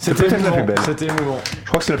belle. C'était émouvant. Je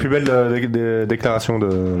crois que c'est la plus belle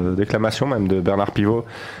déclamation même de Bernard Pivot,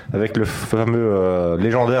 avec le fameux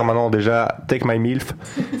légendaire maintenant déjà Take My Milf.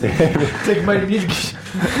 Take My Milk.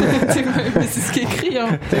 C'est ce qui est écrit.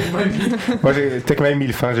 Hein. Moi Take My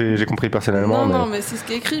Milf, hein, j'ai compris personnellement. Non, mais c'est ce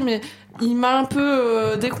qui est écrit, mais il m'a un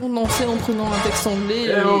peu décontenancé en prenant un texte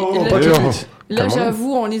anglais. Là,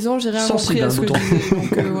 j'avoue, en lisant, j'ai rien compris à ce que tu disais.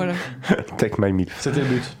 Donc voilà. Take my milf. C'était le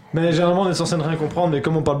but. Mais généralement, on est censé ne rien comprendre, mais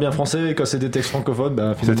comme on parle bien français et quand c'est des textes francophones,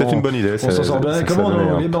 bah finalement. C'était une bonne idée. On s'en sort bien. Comment on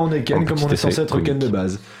est anglais, on est Ken, comme on est censé être Ken de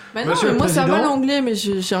base. Bah non, mais moi ça va l'anglais, mais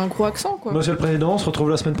j'ai un gros accent quoi. Monsieur le Président, on se retrouve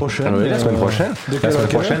la semaine prochaine. Oui, la semaine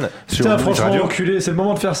prochaine. Sur Louise Radio. Enculé, c'est le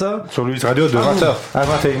moment de faire ça. Sur Louise Radio de 20h à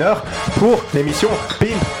 21h pour l'émission Pimp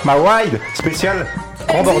My Ride spéciale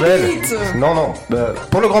Grand Bordel. Non,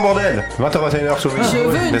 pour le Grand Bordel, 20h 21h sur Louise. Je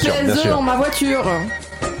veux une PS2 dans ma voiture.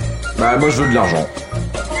 Bah moi je veux de l'argent.